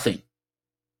 nothing.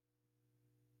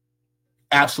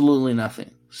 Absolutely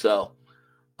nothing. So,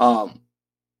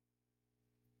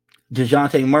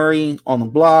 DeJounte Murray on the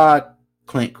block,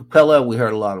 Clint Capella, we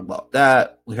heard a lot about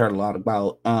that. We heard a lot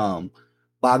about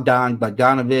Bogdan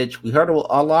Bogdanovic. We heard a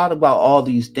lot about all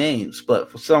these names,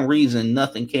 but for some reason,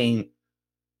 nothing came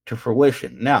to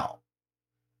fruition. Now,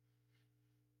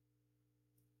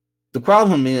 the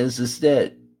problem is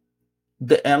that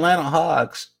the Atlanta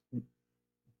Hawks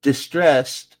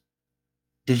distressed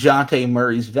DeJounte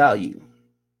Murray's value.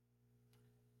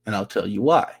 And I'll tell you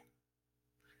why.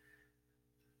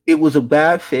 It was a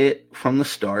bad fit from the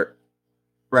start,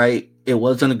 right? It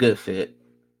wasn't a good fit.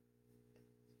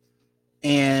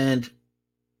 And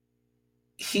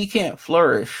he can't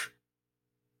flourish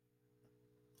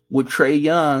with Trae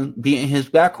Young being his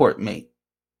backcourt mate.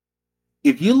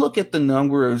 If you look at the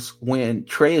numbers when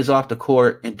Trae is off the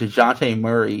court and DeJounte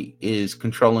Murray is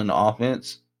controlling the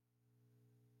offense,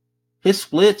 his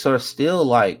splits are still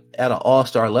like at an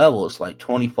all-star level. It's like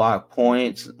 25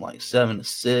 points and like 7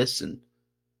 assists and,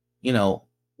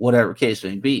 whatever case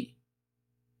may be.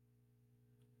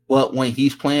 But when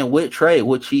he's playing with Trae,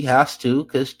 which he has to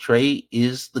because Trae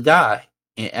is the guy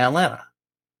in Atlanta,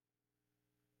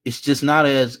 it's just not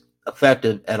as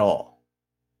effective at all.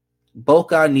 Both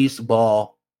guys need the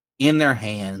ball in their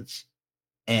hands,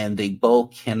 and they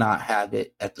both cannot have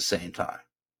it at the same time.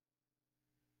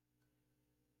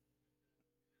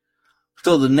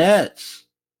 So the Nets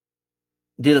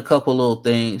did a couple little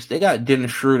things. They got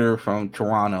Dennis Schroeder from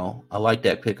Toronto. I like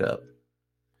that pickup.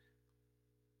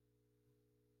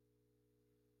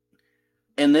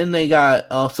 And then they got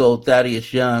also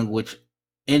Thaddeus Young, which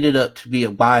ended up to be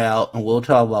a buyout, and we'll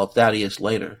talk about Thaddeus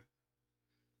later.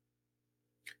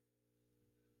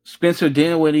 Spencer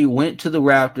Dinwiddie went to the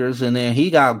Raptors, and then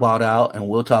he got bought out, and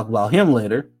we'll talk about him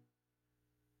later.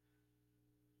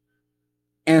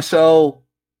 And so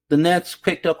the Nets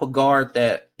picked up a guard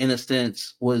that, in a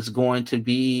sense, was going to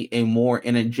be a more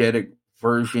energetic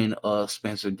version of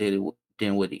Spencer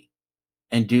Dinwiddie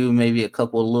and do maybe a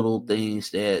couple of little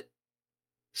things that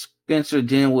Spencer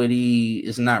Dinwiddie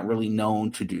is not really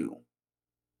known to do.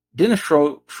 Dennis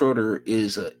Schroeder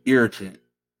is an irritant.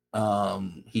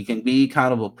 He can be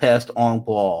kind of a pest on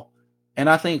ball. And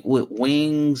I think with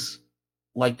wings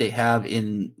like they have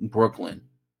in Brooklyn,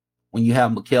 when you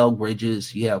have Mikal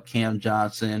Bridges, you have Cam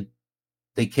Johnson,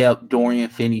 they kept Dorian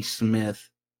Finney-Smith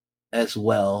as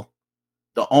well.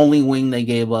 The only wing they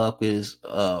gave up is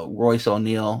Royce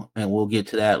O'Neal, and we'll get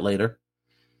to that later.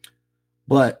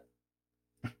 But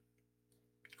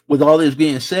with all this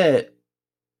being said,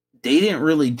 they didn't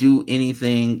really do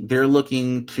anything. They're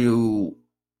looking to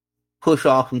push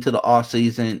off into the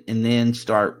offseason and then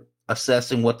start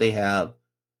assessing what they have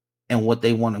and what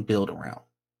they want to build around.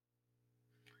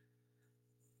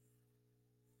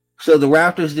 So the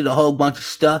Raptors did a whole bunch of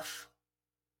stuff.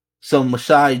 So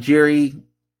Masai Ujiri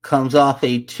comes off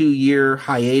a 2-year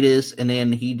hiatus, and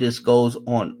then he just goes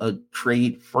on a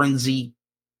trade frenzy.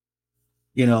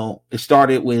 You know, it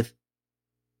started with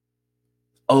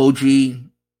OG,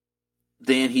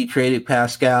 then he traded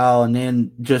Pascal, and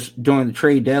then just during the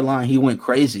trade deadline, he went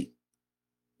crazy.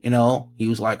 You know, he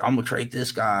was like, I'm going to trade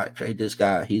this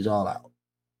guy. He's all out.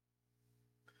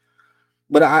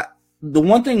 But the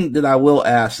one thing that I will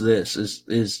ask this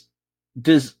is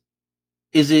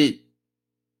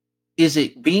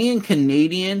it being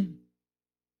Canadian,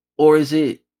 or is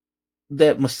it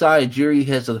that Masai Ujiri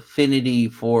has an affinity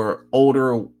for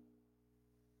older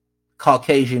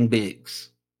Caucasian bigs?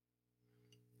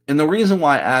 And the reason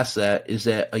why I ask that is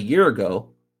that a year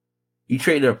ago, you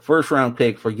traded a first-round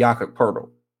pick for Jakob Poeltl.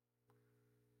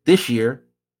 This year,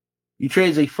 you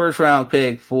traded a first-round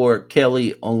pick for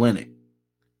Kelly Olynyk.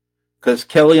 Because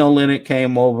Kelly Olynyk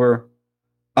came over,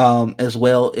 as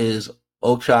well as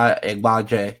Ochai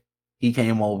Agbaje. He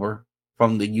came over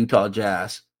from the Utah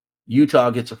Jazz. Utah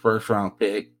gets a first-round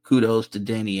pick. Kudos to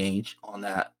Danny Ainge on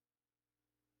that.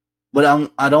 But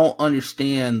I don't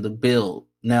understand the build.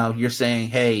 Now, if you're saying,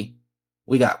 hey,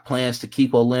 we got plans to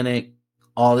keep Olynyk,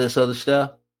 all this other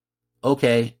stuff,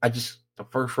 okay, the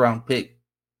first-round pick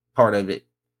part of it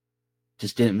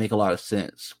just didn't make a lot of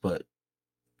sense, but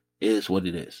it is what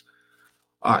it is.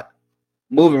 All right,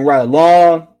 moving right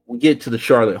along, we get to the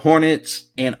Charlotte Hornets,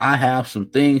 and I have some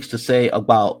things to say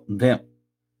about them.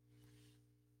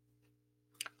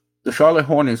 The Charlotte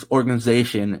Hornets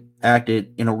organization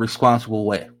acted in a responsible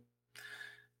way.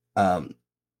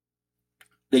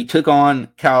 They took on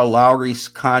Kyle Lowry's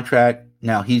contract.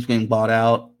 Now he's being bought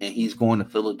out, and he's going to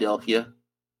Philadelphia.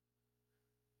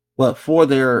 But for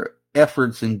their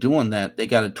efforts in doing that, they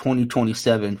got a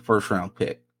 2027 first-round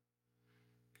pick.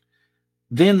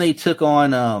 Then they took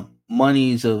on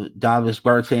monies of Davis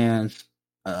Bertans,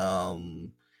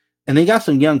 and they got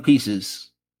some young pieces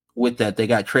with that. They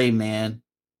got Trey Mann.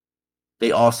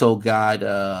 They also got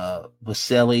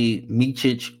Vasily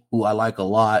Micic, who I like a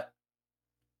lot.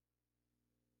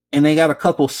 And they got a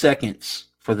couple seconds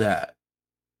for that.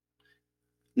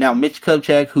 Now, Mitch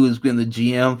Kupchak, who has been the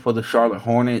GM for the Charlotte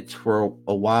Hornets for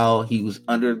a while, he was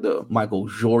under the Michael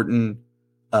Jordan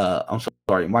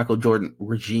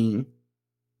regime.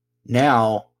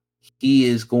 Now, he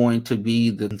is going to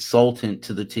be the consultant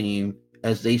to the team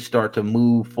as they start to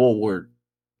move forward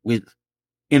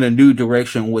in a new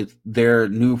direction with their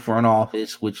new front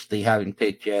office, which they haven't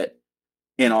picked yet,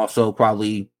 and also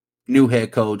probably new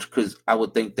head coach, because I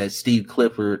would think that Steve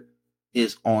Clifford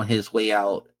is on his way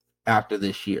out after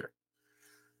this year.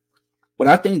 But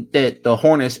I think that the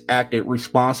Hornets acted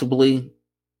responsibly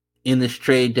in this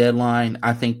trade deadline.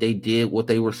 I think they did what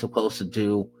they were supposed to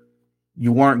do.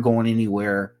 You weren't going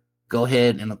anywhere. Go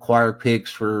ahead and acquire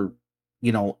picks for,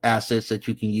 assets that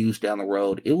you can use down the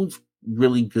road. It was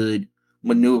really good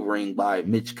maneuvering by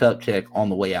Mitch Kupchak on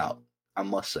the way out, I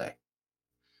must say.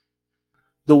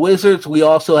 The Wizards, we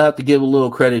also have to give a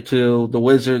little credit to. The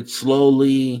Wizards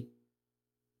slowly,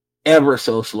 ever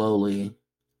so slowly,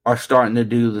 are starting to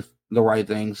do the right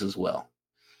things as well.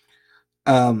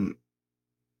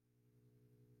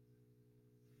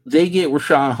 They get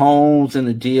Rashawn Holmes in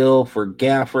the deal for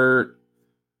Gafford.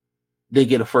 They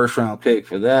get a first-round pick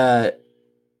for that.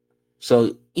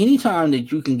 So anytime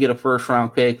that you can get a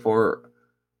first-round pick for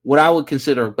what I would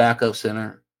consider a backup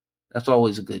center, that's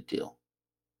always a good deal.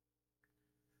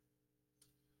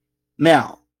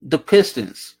 Now, the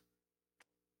Pistons.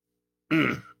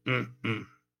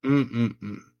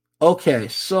 Okay,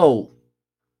 so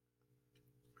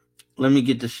let me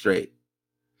get this straight.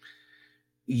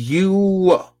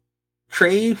 You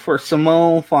trade for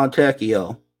Simone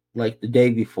Fontecchio like the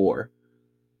day before.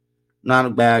 Not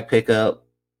a bad pickup.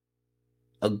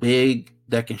 A big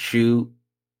that can shoot.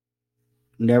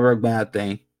 Never a bad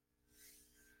thing.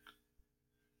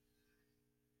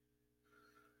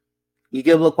 You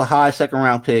give up a high second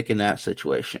round pick in that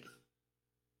situation.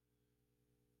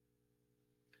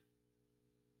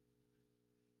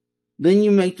 Then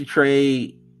you make the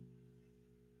trade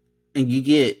and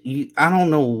I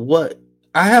don't know what,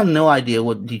 I have no idea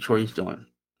what Detroit's doing.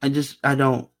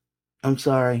 I'm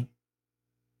sorry.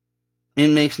 It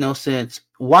makes no sense.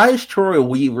 Why is Troy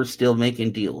Weaver still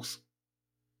making deals?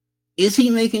 Is he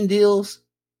making deals?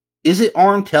 Is it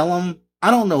Arm Tellem? I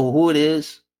don't know who it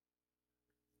is,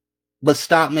 but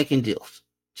stop making deals.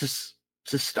 Just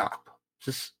stop.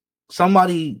 Just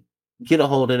somebody get a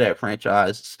hold of that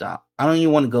franchise. Stop. I don't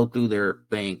even want to go through their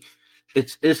thing.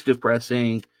 It's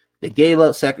depressing. They gave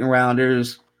up second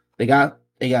rounders. They got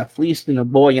fleeced in a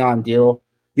Boyan deal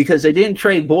because they didn't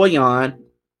trade Boyan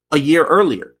a year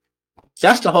earlier.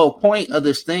 That's the whole point of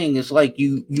this thing. Is like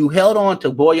you held on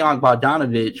to Bojan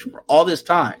Bogdanovic for all this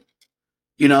time.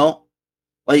 You know,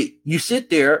 like you sit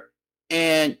there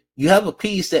and you have a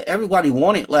piece that everybody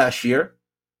wanted last year.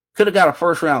 Could have got a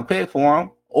first round pick for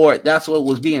him, or that's what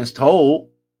was being told,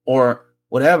 or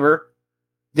whatever.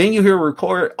 Then you hear a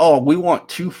report, oh, we want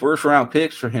 2 first round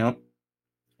picks for him,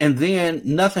 and then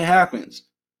nothing happens.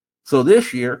 So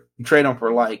this year, you trade him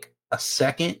for like a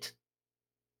second.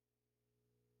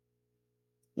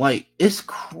 Like, it's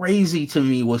crazy to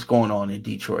me what's going on in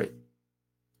Detroit.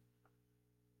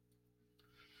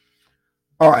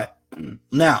 All right,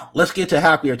 now let's get to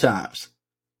happier times.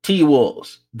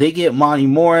 T-Wolves, they get Monty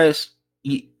Morris.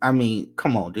 I mean,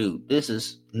 come on, dude. This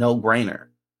is no-brainer.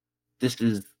 This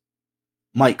is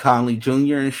Mike Conley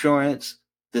Jr. insurance.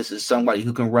 This is somebody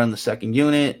who can run the second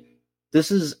unit.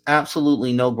 This is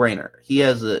absolutely no-brainer. He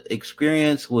has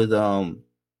experience with Tim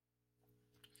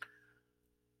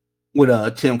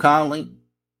Conley,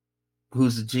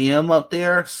 who's the GM up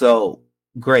there. So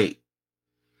great.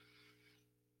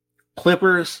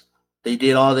 Clippers, they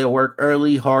did all their work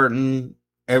early. Harden,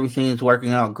 everything's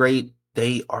working out great.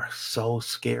 They are so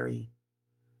scary.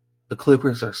 The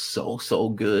Clippers are so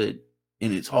good.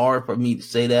 And it's hard for me to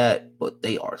say that, but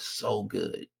they are so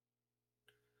good.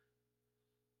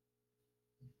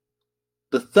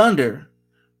 The Thunder,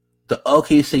 the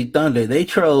OKC Thunder, they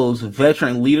chose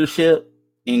veteran leadership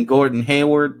in Gordon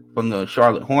Hayward from the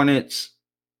Charlotte Hornets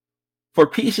for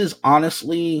pieces,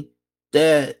 honestly,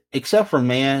 that, except for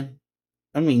Man,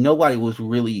 I mean, nobody was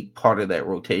really part of that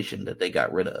rotation that they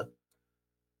got rid of.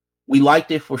 We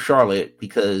liked it for Charlotte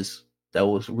because that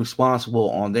was responsible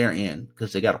on their end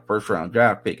because they got a first round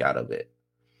draft pick out of it.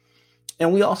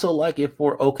 And we also like it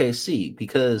for OKC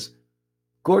because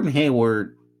Gordon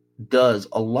Hayward does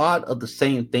a lot of the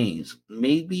same things,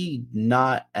 maybe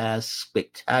not as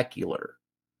spectacular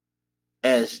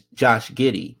as Josh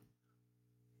Giddey,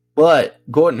 but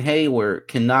Gordon Hayward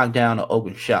can knock down an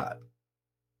open shot.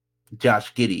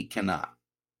 Josh Giddey cannot.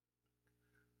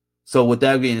 So with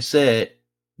that being said,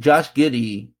 Josh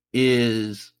Giddey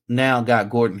is now got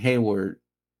Gordon Hayward,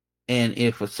 and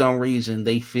if for some reason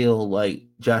they feel like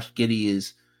Josh Giddey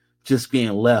is just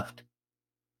being left,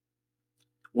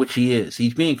 which he is,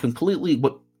 he's being completely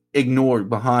ignored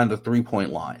behind the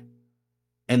 3-point line.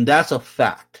 And that's a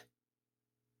fact.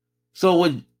 So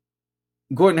with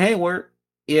Gordon Hayward,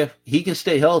 if he can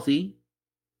stay healthy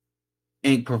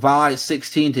and provide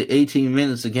 16 to 18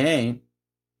 minutes a game,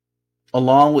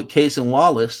 along with Case and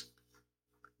Wallace,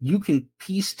 you can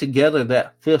piece together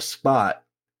that 5th spot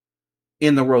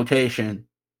in the rotation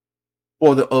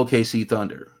for the OKC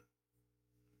Thunder.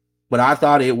 But I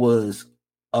thought it was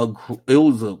a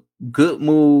good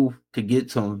move to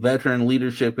get some veteran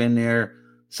leadership in there.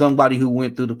 Somebody who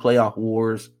went through the playoff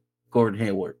wars, Gordon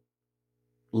Hayward.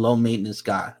 Low maintenance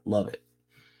guy. Love it.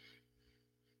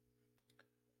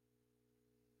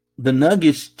 The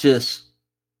Nuggets just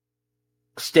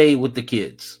stay with the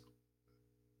kids.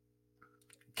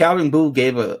 Calvin Booth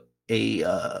gave an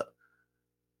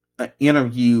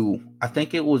interview, I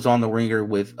think it was on The Ringer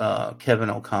with Kevin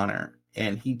O'Connor,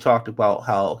 and he talked about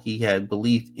how he had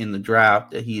belief in the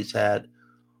draft that he's had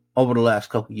over the last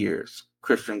couple years.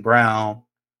 Christian Brown,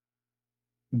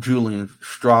 Julian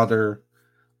Strother,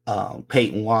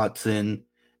 Peyton Watson,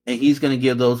 and he's going to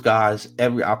give those guys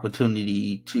every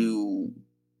opportunity to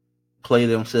play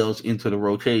themselves into the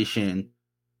rotation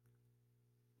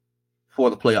for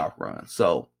the playoff run.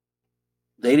 So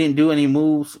they didn't do any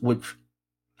moves, which,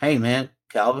 hey man,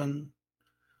 Calvin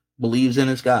believes in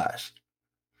his guys.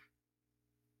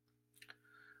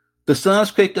 The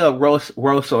Suns picked up Royce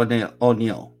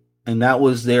O'Neal, and that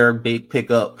was their big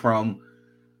pickup from,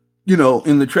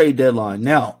 in the trade deadline.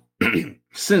 Now,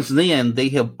 since then, they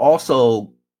have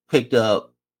also picked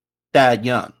up Thad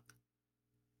Young,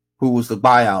 who was the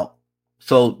buyout.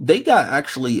 So they got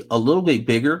actually a little bit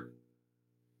bigger,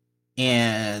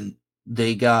 and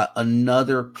they got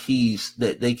another piece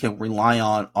that they can rely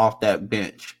on off that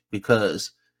bench,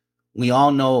 because We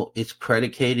all know it's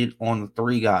predicated on the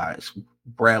three guys: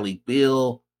 Bradley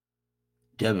Beal,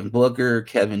 Devin Booker,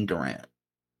 Kevin Durant.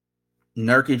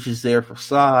 Nurkic is there for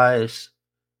size.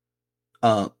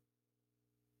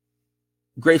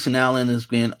 Grayson Allen has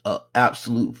been an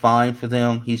absolute fine for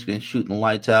them. He's been shooting the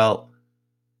lights out.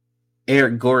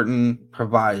 Eric Gordon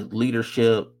provides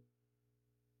leadership,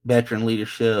 veteran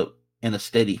leadership, and a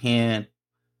steady hand.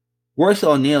 Royce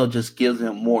O'Neal just gives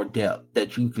them more depth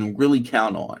that you can really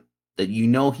count on, that you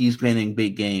know he's been in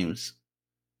big games,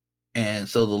 and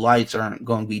so the lights aren't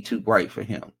going to be too bright for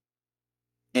him.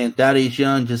 And Thaddeus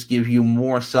Young just gives you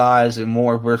more size and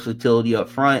more versatility up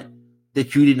front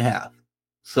that you didn't have.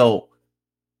 So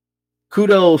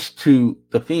kudos to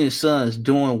the Phoenix Suns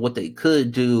doing what they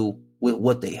could do with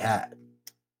what they had.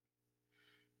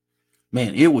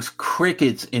 Man, it was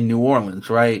crickets in New Orleans,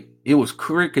 right? It was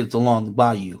crickets along the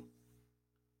bayou.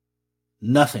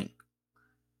 Nothing.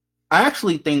 I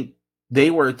actually think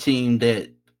they were a team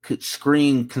that could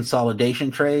scream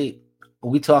consolidation trade.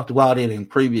 We talked about it in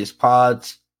previous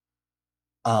pods.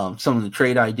 Some of the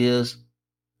trade ideas.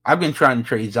 I've been trying to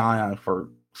trade Zion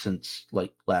since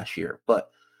like last year,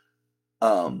 but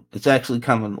it's actually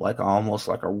coming like almost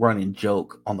like a running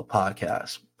joke on the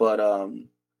podcast. But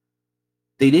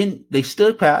they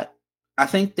stood pat. I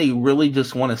think they really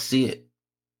just want to see it.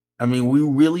 I mean, we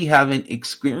really haven't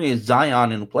experienced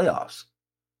Zion in the playoffs.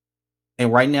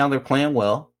 And right now they're playing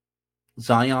well.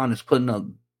 Zion is putting up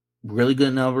really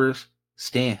good numbers,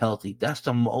 staying healthy. That's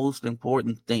the most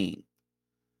important thing.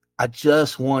 I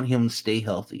just want him to stay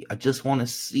healthy. I just want to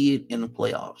see it in the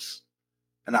playoffs.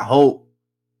 And I hope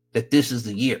that this is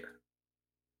the year.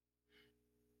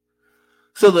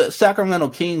 So the Sacramento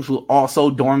Kings were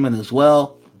also dormant as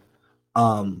well.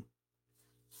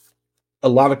 A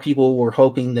lot of people were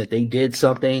hoping that they did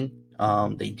something.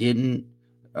 They didn't.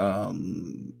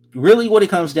 Really what it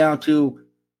comes down to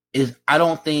is I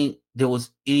don't think there was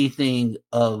anything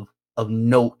of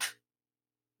note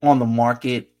on the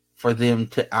market for them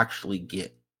to actually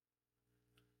get.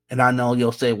 And I know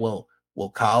you'll say, well,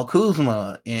 Kyle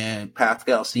Kuzma and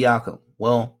Pascal Siakam.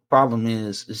 Well, problem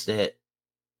is that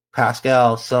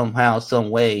Pascal somehow,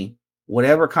 some way,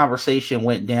 whatever conversation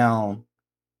went down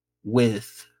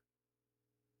with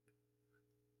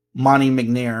Monty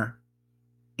McNair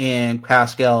and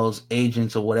Pascal's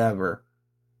agents or whatever,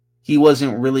 he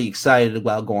wasn't really excited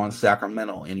about going to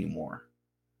Sacramento anymore.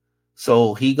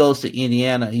 So he goes to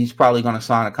Indiana. He's probably going to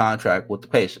sign a contract with the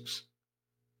Pacers.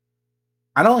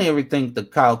 I don't ever think the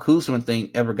Kyle Kuzma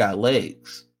thing ever got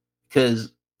legs,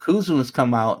 because Kuzma's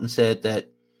come out and said that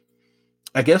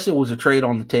I guess it was a trade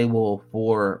on the table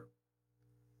for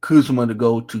Kuzma to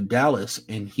go to Dallas,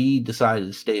 and he decided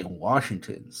to stay in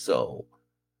Washington. So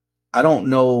I don't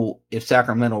know if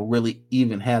Sacramento really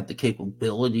even had the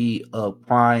capability of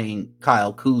prying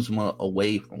Kyle Kuzma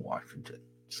away from Washington.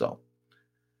 So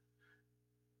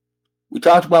we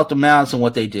talked about the Mavs and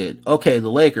what they did. Okay, the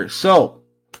Lakers. So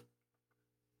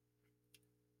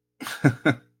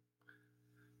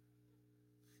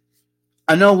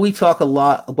I know we talk a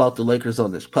lot about the Lakers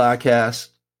on this podcast.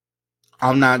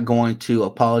 I'm not going to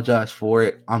apologize for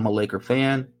it. I'm a Laker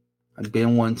fan. I've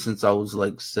been one since I was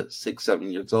like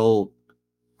 6-7 years old.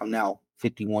 I'm now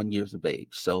 51 years of age.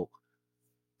 So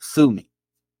sue me.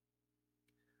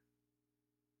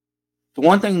 The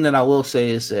one thing that I will say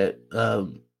is that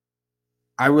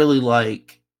I really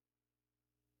like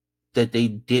that they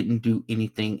didn't do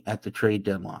anything at the trade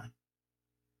deadline.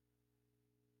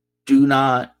 Do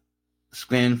not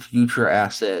spend future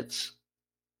assets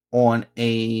on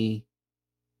a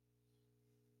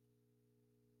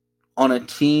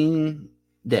team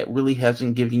that really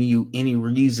hasn't given you any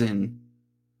reason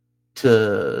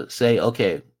to say,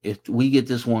 okay, if we get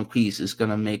this one piece, it's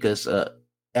going to make us a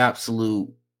absolute,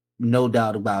 no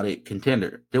doubt about it,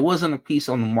 contender. There wasn't a piece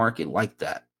on the market like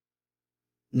that.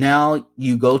 Now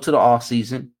you go to the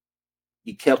offseason,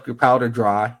 you kept your powder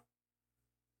dry,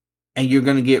 and you're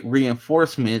going to get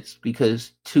reinforcements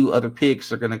because 2 other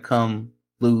picks are going to come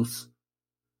loose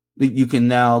that you can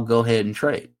now go ahead and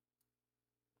trade.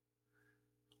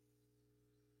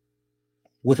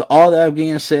 With all that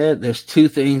being said, there's 2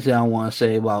 things that I want to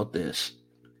say about this.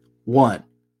 1,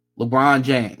 LeBron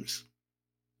James.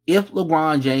 If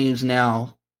LeBron James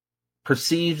now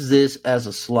perceives this as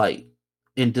a slight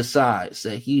and decides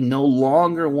that he no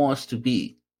longer wants to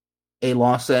be a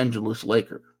Los Angeles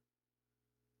Laker,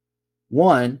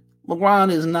 1,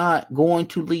 LeBron is not going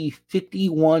to leave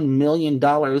 $51 million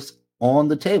on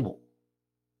the table.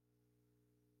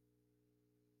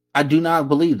 I do not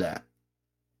believe that.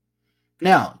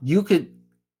 Now, you could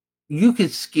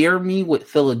scare me with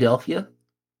Philadelphia,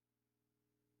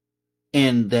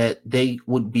 and that they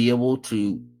would be able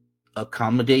to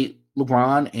accommodate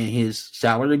LeBron and his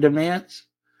salary demands.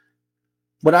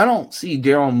 But I don't see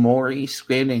Daryl Morey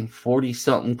spending 40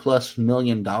 something plus $1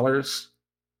 million on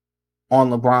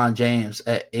LeBron James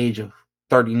at age of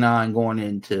 39 going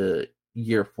into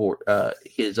year four,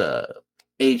 his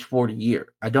age 40 year.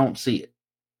 I don't see it.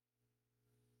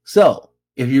 So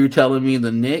if you're telling me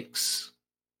the Knicks,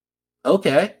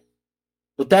 okay,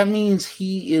 but that means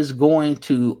he is going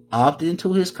to opt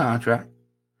into his contract,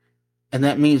 and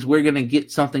that means we're going to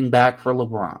get something back for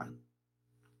LeBron.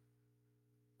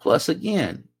 Plus,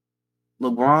 again,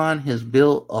 LeBron has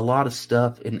built a lot of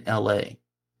stuff in LA.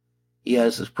 He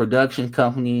has his production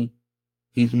company.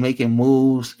 He's making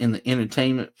moves in the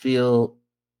entertainment field.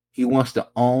 He wants to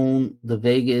own the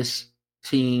Vegas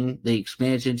team, the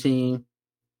expansion team.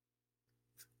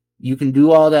 You can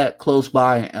do all that close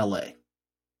by in LA.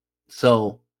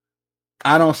 So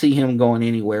I don't see him going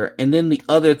anywhere. And then the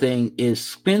other thing is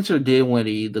Spencer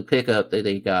Dinwiddie, the pickup that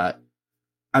they got.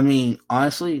 I mean,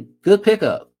 honestly, good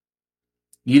pickup.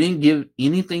 You didn't give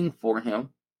anything for him.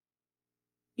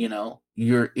 You know,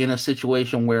 you're in a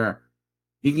situation where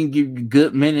you can give you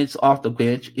good minutes off the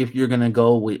bench if you're going to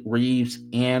go with Reeves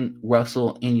and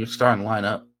Russell in your starting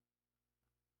lineup.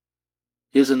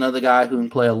 Here's another guy who can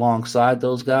play alongside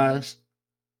those guys,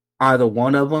 either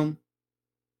one of them,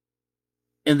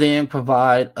 and then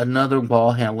provide another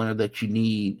ball handler that you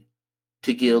need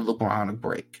to give LeBron a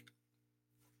break.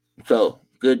 So,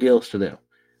 good deals to them.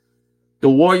 The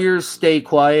Warriors stayed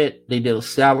quiet. They did a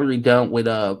salary dump with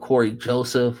Corey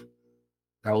Joseph.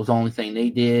 That was the only thing they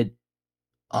did.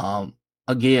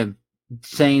 Again,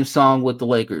 same song with the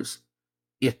Lakers.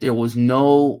 If there was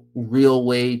no real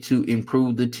way to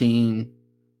improve the team,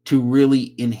 to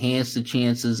really enhance the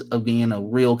chances of being a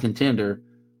real contender,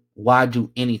 why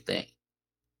do anything?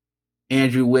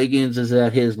 Andrew Wiggins is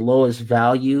at his lowest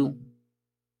value.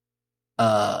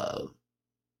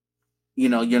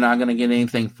 You're not going to get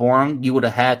anything for him. You would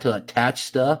have had to attach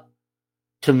stuff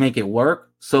to make it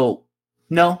work. So,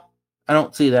 no, I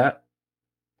don't see that.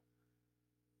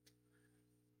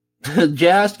 The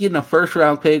Jazz getting a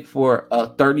first-round pick for a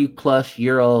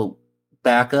 30-plus-year-old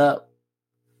backup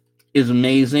is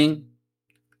amazing.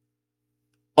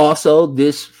 Also,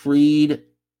 this freed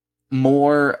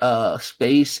more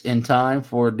space and time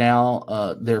for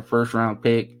now their first-round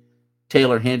pick,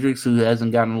 Taylor Hendricks, who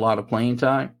hasn't gotten a lot of playing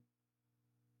time.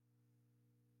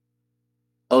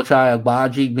 Ochai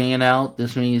Agbaji being out,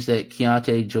 this means that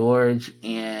Keontae George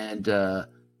and the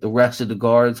rest of the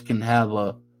guards can have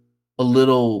a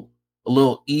little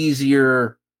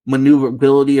easier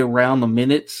maneuverability around the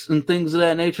minutes and things of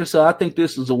that nature. So I think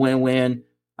this is a win-win.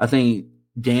 I think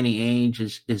Danny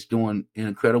Ainge is doing an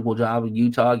incredible job in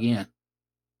Utah again.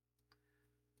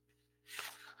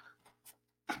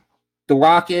 The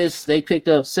Rockets, they picked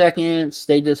up seconds.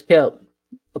 They just kept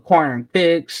acquiring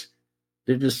picks.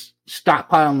 They're just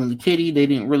stockpiling the kitty. They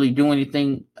didn't really do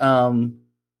anything of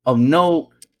note.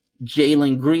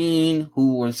 Jalen Green,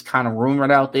 who was kind of rumored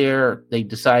out there, they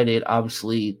decided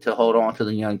obviously to hold on to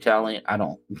the young talent. I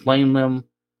don't blame them.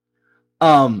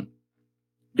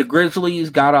 The Grizzlies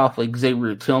got off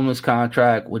Xavier Tillman's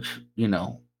contract, which,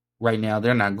 right now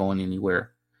they're not going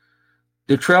anywhere.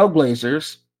 The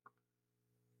Trailblazers,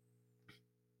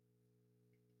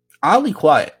 oddly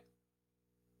quiet.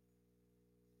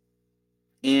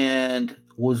 And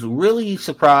was really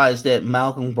surprised that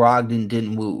Malcolm Brogdon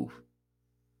didn't move.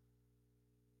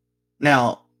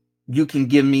 Now, you can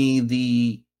give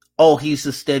me he's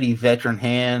a steady veteran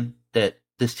hand that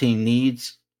this team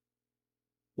needs.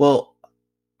 Well,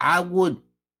 I would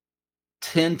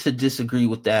tend to disagree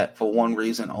with that for one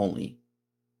reason only.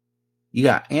 You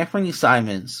got Anthony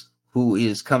Simons, who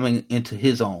is coming into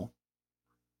his own.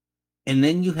 And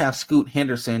then you have Scoot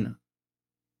Henderson,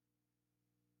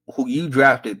 who you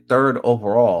drafted 3rd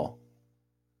overall.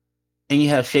 And you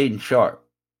have Shaedon Sharpe.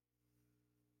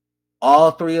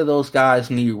 All 3 of those guys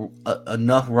need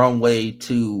enough runway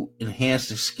to enhance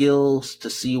their skills, to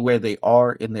see where they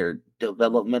are in their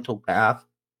developmental path.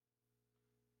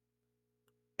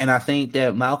 And I think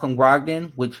that Malcolm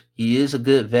Brogdon, which he is a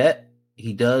good vet,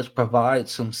 he does provide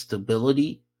some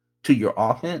stability to your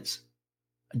offense.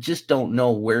 I just don't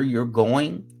know where you're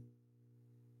going.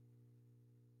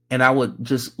 And I would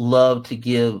just love to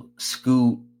give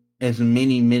Scoot as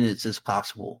many minutes as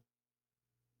possible.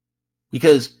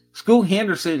 Because Scoot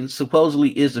Henderson supposedly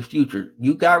is the future.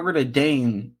 You got rid of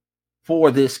Dame for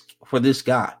this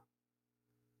guy.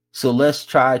 So let's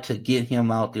try to get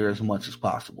him out there as much as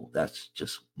possible. That's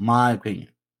just my opinion.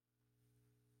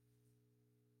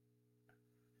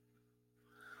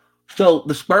 So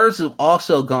the Spurs have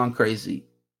also gone crazy.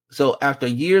 So after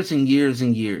years and years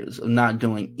and years of not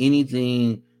doing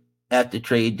anything at the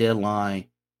trade deadline,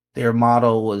 their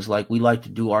motto was like, we like to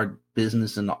do our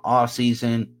business in the off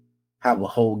season, have a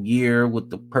whole year with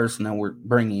the person that we're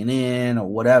bringing in or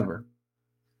whatever.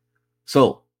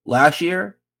 So last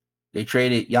year, they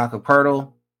traded Jakob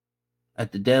Poeltl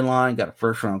at the deadline, got a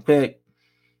first round pick.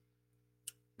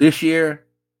 This year,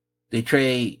 they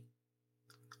trade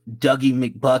Dougie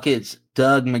McBuckets,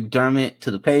 Doug McDermott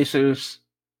to the Pacers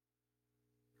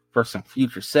for some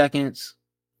future seconds.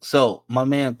 So my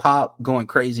man Pop going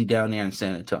crazy down there in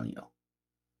San Antonio.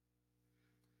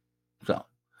 So,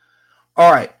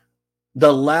 all right.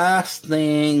 The last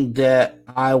thing that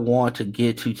I want to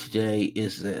get to today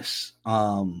is this.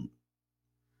 Doc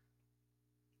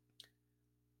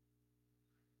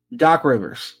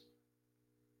Rivers.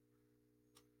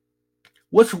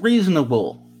 What's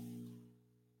reasonable?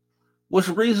 What's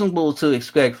reasonable to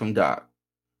expect from Doc?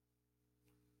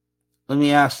 Let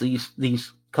me ask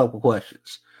these couple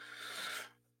questions.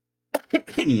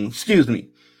 Excuse me.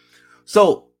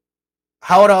 So,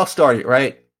 how it all started,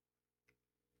 right?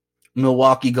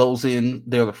 Milwaukee goes in.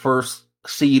 They're the first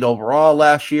seed overall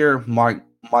last year. Mike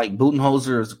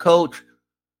Budenholzer is the coach.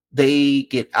 They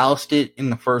get ousted in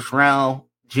the first round.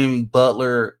 Jimmy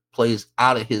Butler plays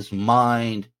out of his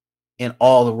mind, and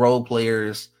all the role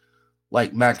players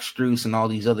like Max Strus and all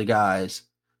these other guys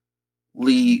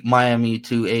lead Miami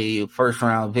to a first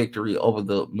round victory over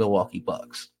the Milwaukee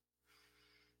Bucks.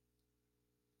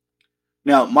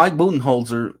 Now, Mike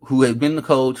Budenholzer, who had been the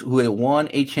coach, who had won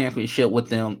a championship with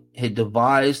them, had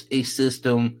devised a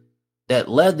system that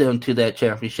led them to that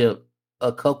championship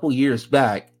a couple years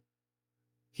back.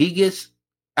 He gets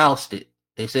ousted.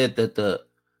 They said that the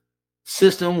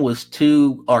system was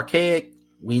too archaic.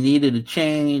 We needed a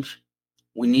change.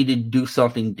 We needed to do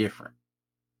something different.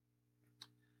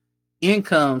 In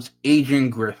comes Adrian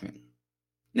Griffin.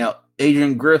 Now,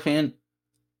 Adrian Griffin,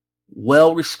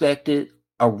 well respected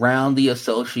around the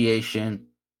association,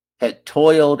 had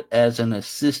toiled as an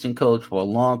assistant coach for a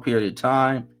long period of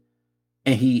time,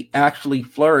 and he actually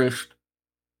flourished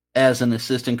as an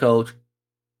assistant coach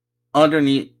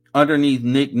underneath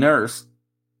Nick Nurse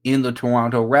in the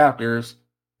Toronto Raptors,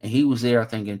 and he was there, I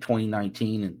think, in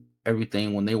 2019 and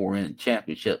everything when they were in the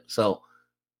championship. So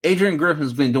Adrian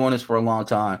Griffin's been doing this for a long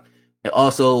time. And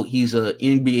also, he's an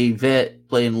NBA vet,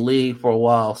 played in the league for a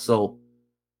while. So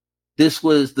this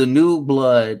was the new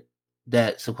blood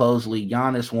that supposedly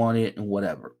Giannis wanted and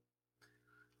whatever.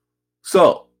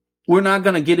 So we're not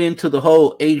going to get into the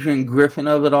whole Adrian Griffin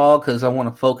of it all because I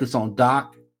want to focus on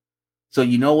Doc. So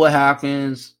you know what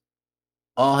happens.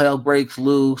 All hell breaks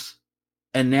loose.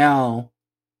 And now,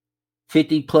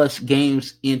 50 plus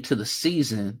games into the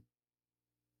season,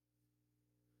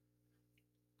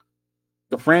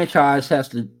 the franchise has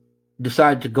to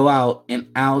decide to go out and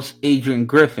oust Adrian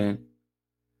Griffin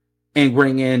and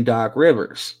bring in Doc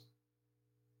Rivers.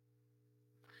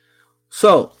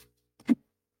 So,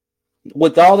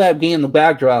 with all that being the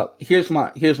backdrop, here's my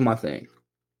thing.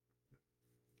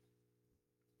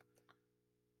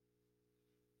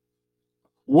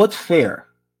 What's fair?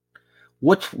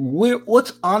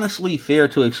 What's honestly fair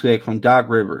to expect from Doc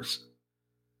Rivers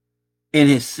in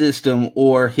his system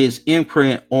or his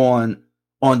imprint on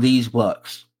these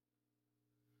Bucks?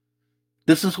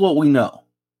 This is what we know.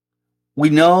 We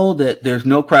know that there's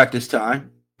no practice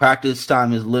time. Practice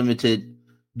time is limited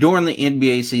during the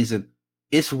NBA season.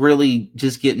 It's really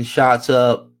just getting shots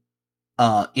up,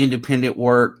 independent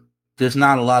work. There's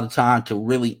not a lot of time to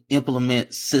really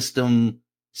implement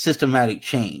systematic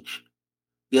change.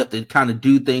 You have to kind of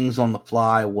do things on the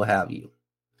fly, what have you.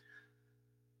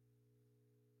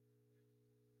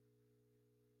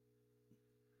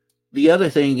 The other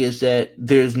thing is that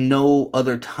there's no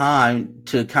other time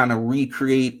to kind of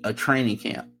recreate a training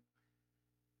camp.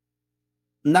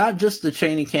 Not just the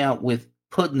training camp with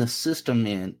putting the system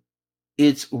in.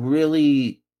 It's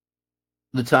really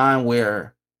the time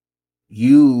where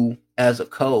you, as a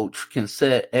coach, can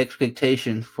set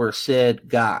expectations for said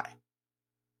guy.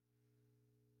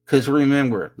 Because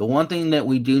remember, the one thing that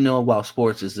we do know about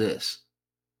sports is this.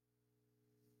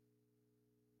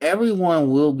 Everyone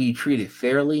will be treated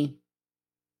fairly.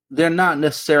 They're not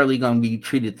necessarily going to be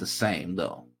treated the same,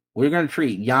 though. We're going to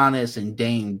treat Giannis and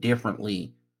Dame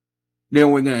differently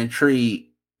than we're going to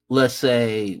treat, let's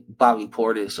say, Bobby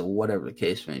Portis or whatever the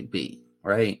case may be,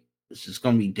 right? It's just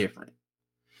going to be different.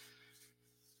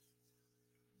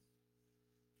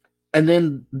 And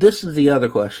then this is the other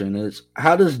question is,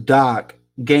 how does Doc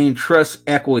gain trust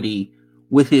equity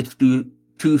with his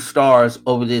two stars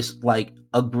over this like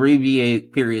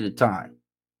abbreviated period of time?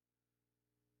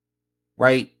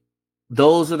 Right?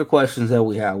 those are the questions that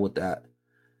we have with that.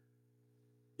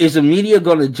 Is the media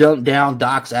going to jump down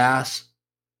Doc's ass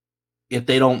if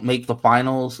they don't make the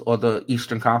finals or the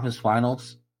Eastern Conference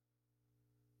Finals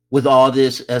with all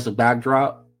this as a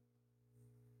backdrop?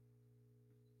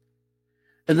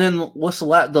 And then what's the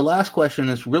last question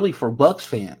is really for Bucks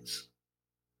fans.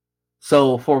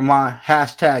 So for my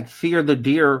hashtag Fear the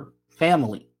Deer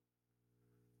family,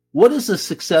 what is a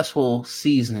successful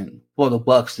season for the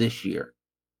Bucks this year?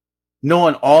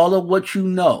 Knowing all of what you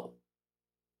know,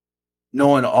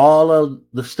 knowing all of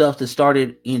the stuff that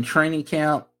started in training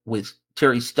camp with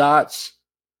Terry Stotts,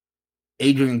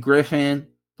 Adrian Griffin,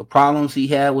 the problems he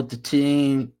had with the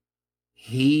team,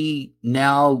 he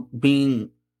now being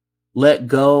let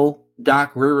go,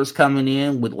 Doc Rivers coming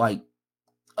in with like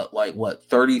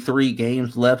 33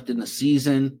 games left in the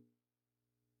season.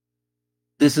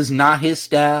 This is not his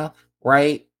staff,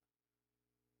 right?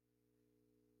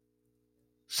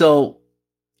 So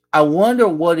I wonder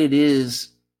what it is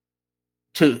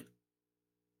to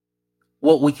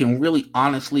what we can really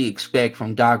honestly expect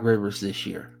from Doc Rivers this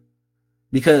year.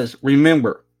 Because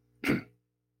remember,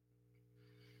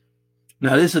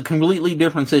 now this is a completely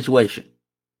different situation.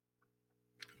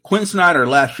 Quinn Snyder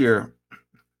last year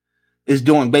is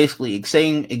doing basically the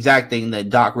same exact thing that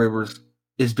Doc Rivers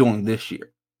is doing this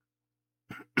year.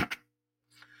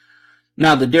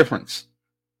 Now the difference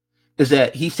is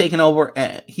that he took over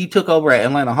at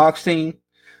Atlanta Hawks team,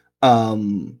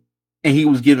 and he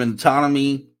was given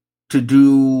autonomy to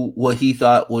do what he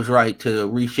thought was right to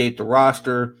reshape the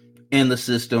roster and the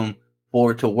system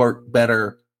for it to work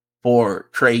better for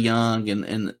Trae Young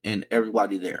and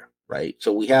everybody there, right?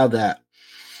 So we have that.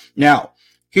 Now,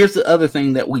 here's the other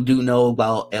thing that we do know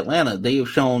about Atlanta. They have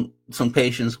shown some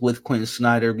patience with Quinn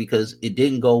Snyder because it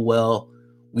didn't go well.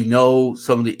 We know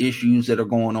some of the issues that are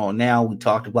going on now. We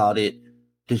talked about it.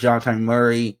 DeJounte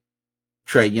Murray,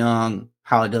 Trae Young,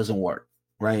 how it doesn't work,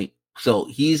 right? So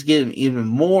he's getting even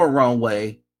more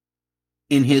runway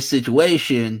in his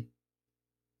situation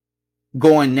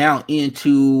going now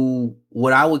into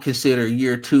what I would consider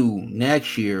year 2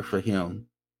 next year for him.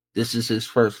 This is his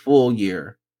first full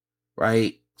year,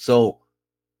 right? So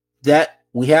that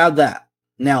we have that.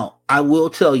 Now, I will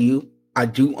tell you, I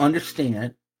do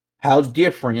understand how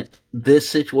different this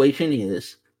situation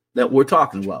is that we're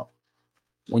talking about.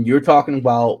 When you're talking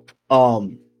about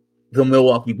the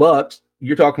Milwaukee Bucks,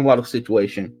 you're talking about a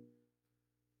situation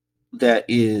that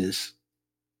is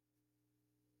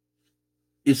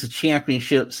a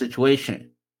championship situation.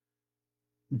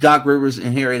 Doc Rivers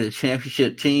inherited a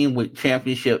championship team with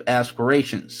championship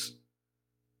aspirations.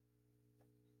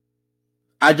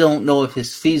 I don't know if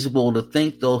it's feasible to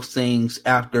think those things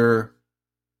after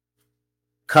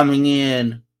coming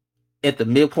in at the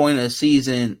midpoint of the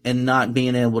season and not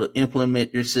being able to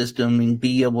implement your system and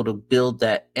be able to build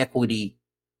that equity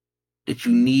that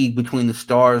you need between the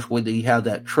stars, whether you have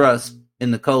that trust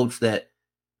in the coach that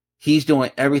he's doing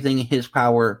everything in his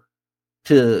power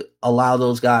to allow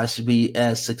those guys to be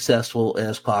as successful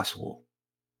as possible.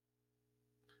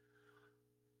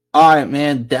 All right,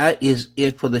 man, that is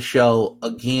it for the show.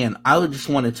 Again, I would just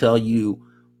want to tell you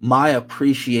my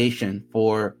appreciation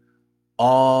for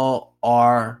all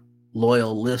our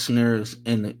loyal listeners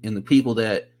and the people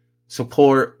that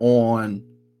support on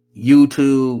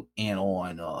YouTube and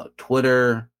on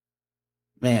Twitter.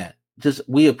 Man, just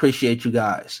we appreciate you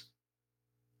guys.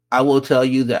 I will tell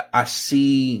you that I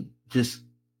see just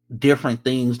different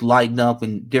things lighting up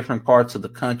in different parts of the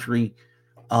country.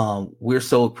 We're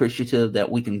so appreciative that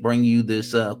we can bring you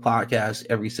this podcast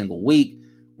every single week.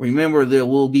 Remember, there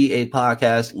will be a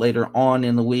podcast later on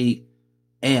in the week.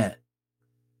 And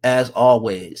as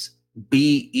always,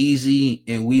 be easy,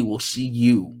 and we will see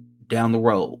you down the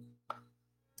road.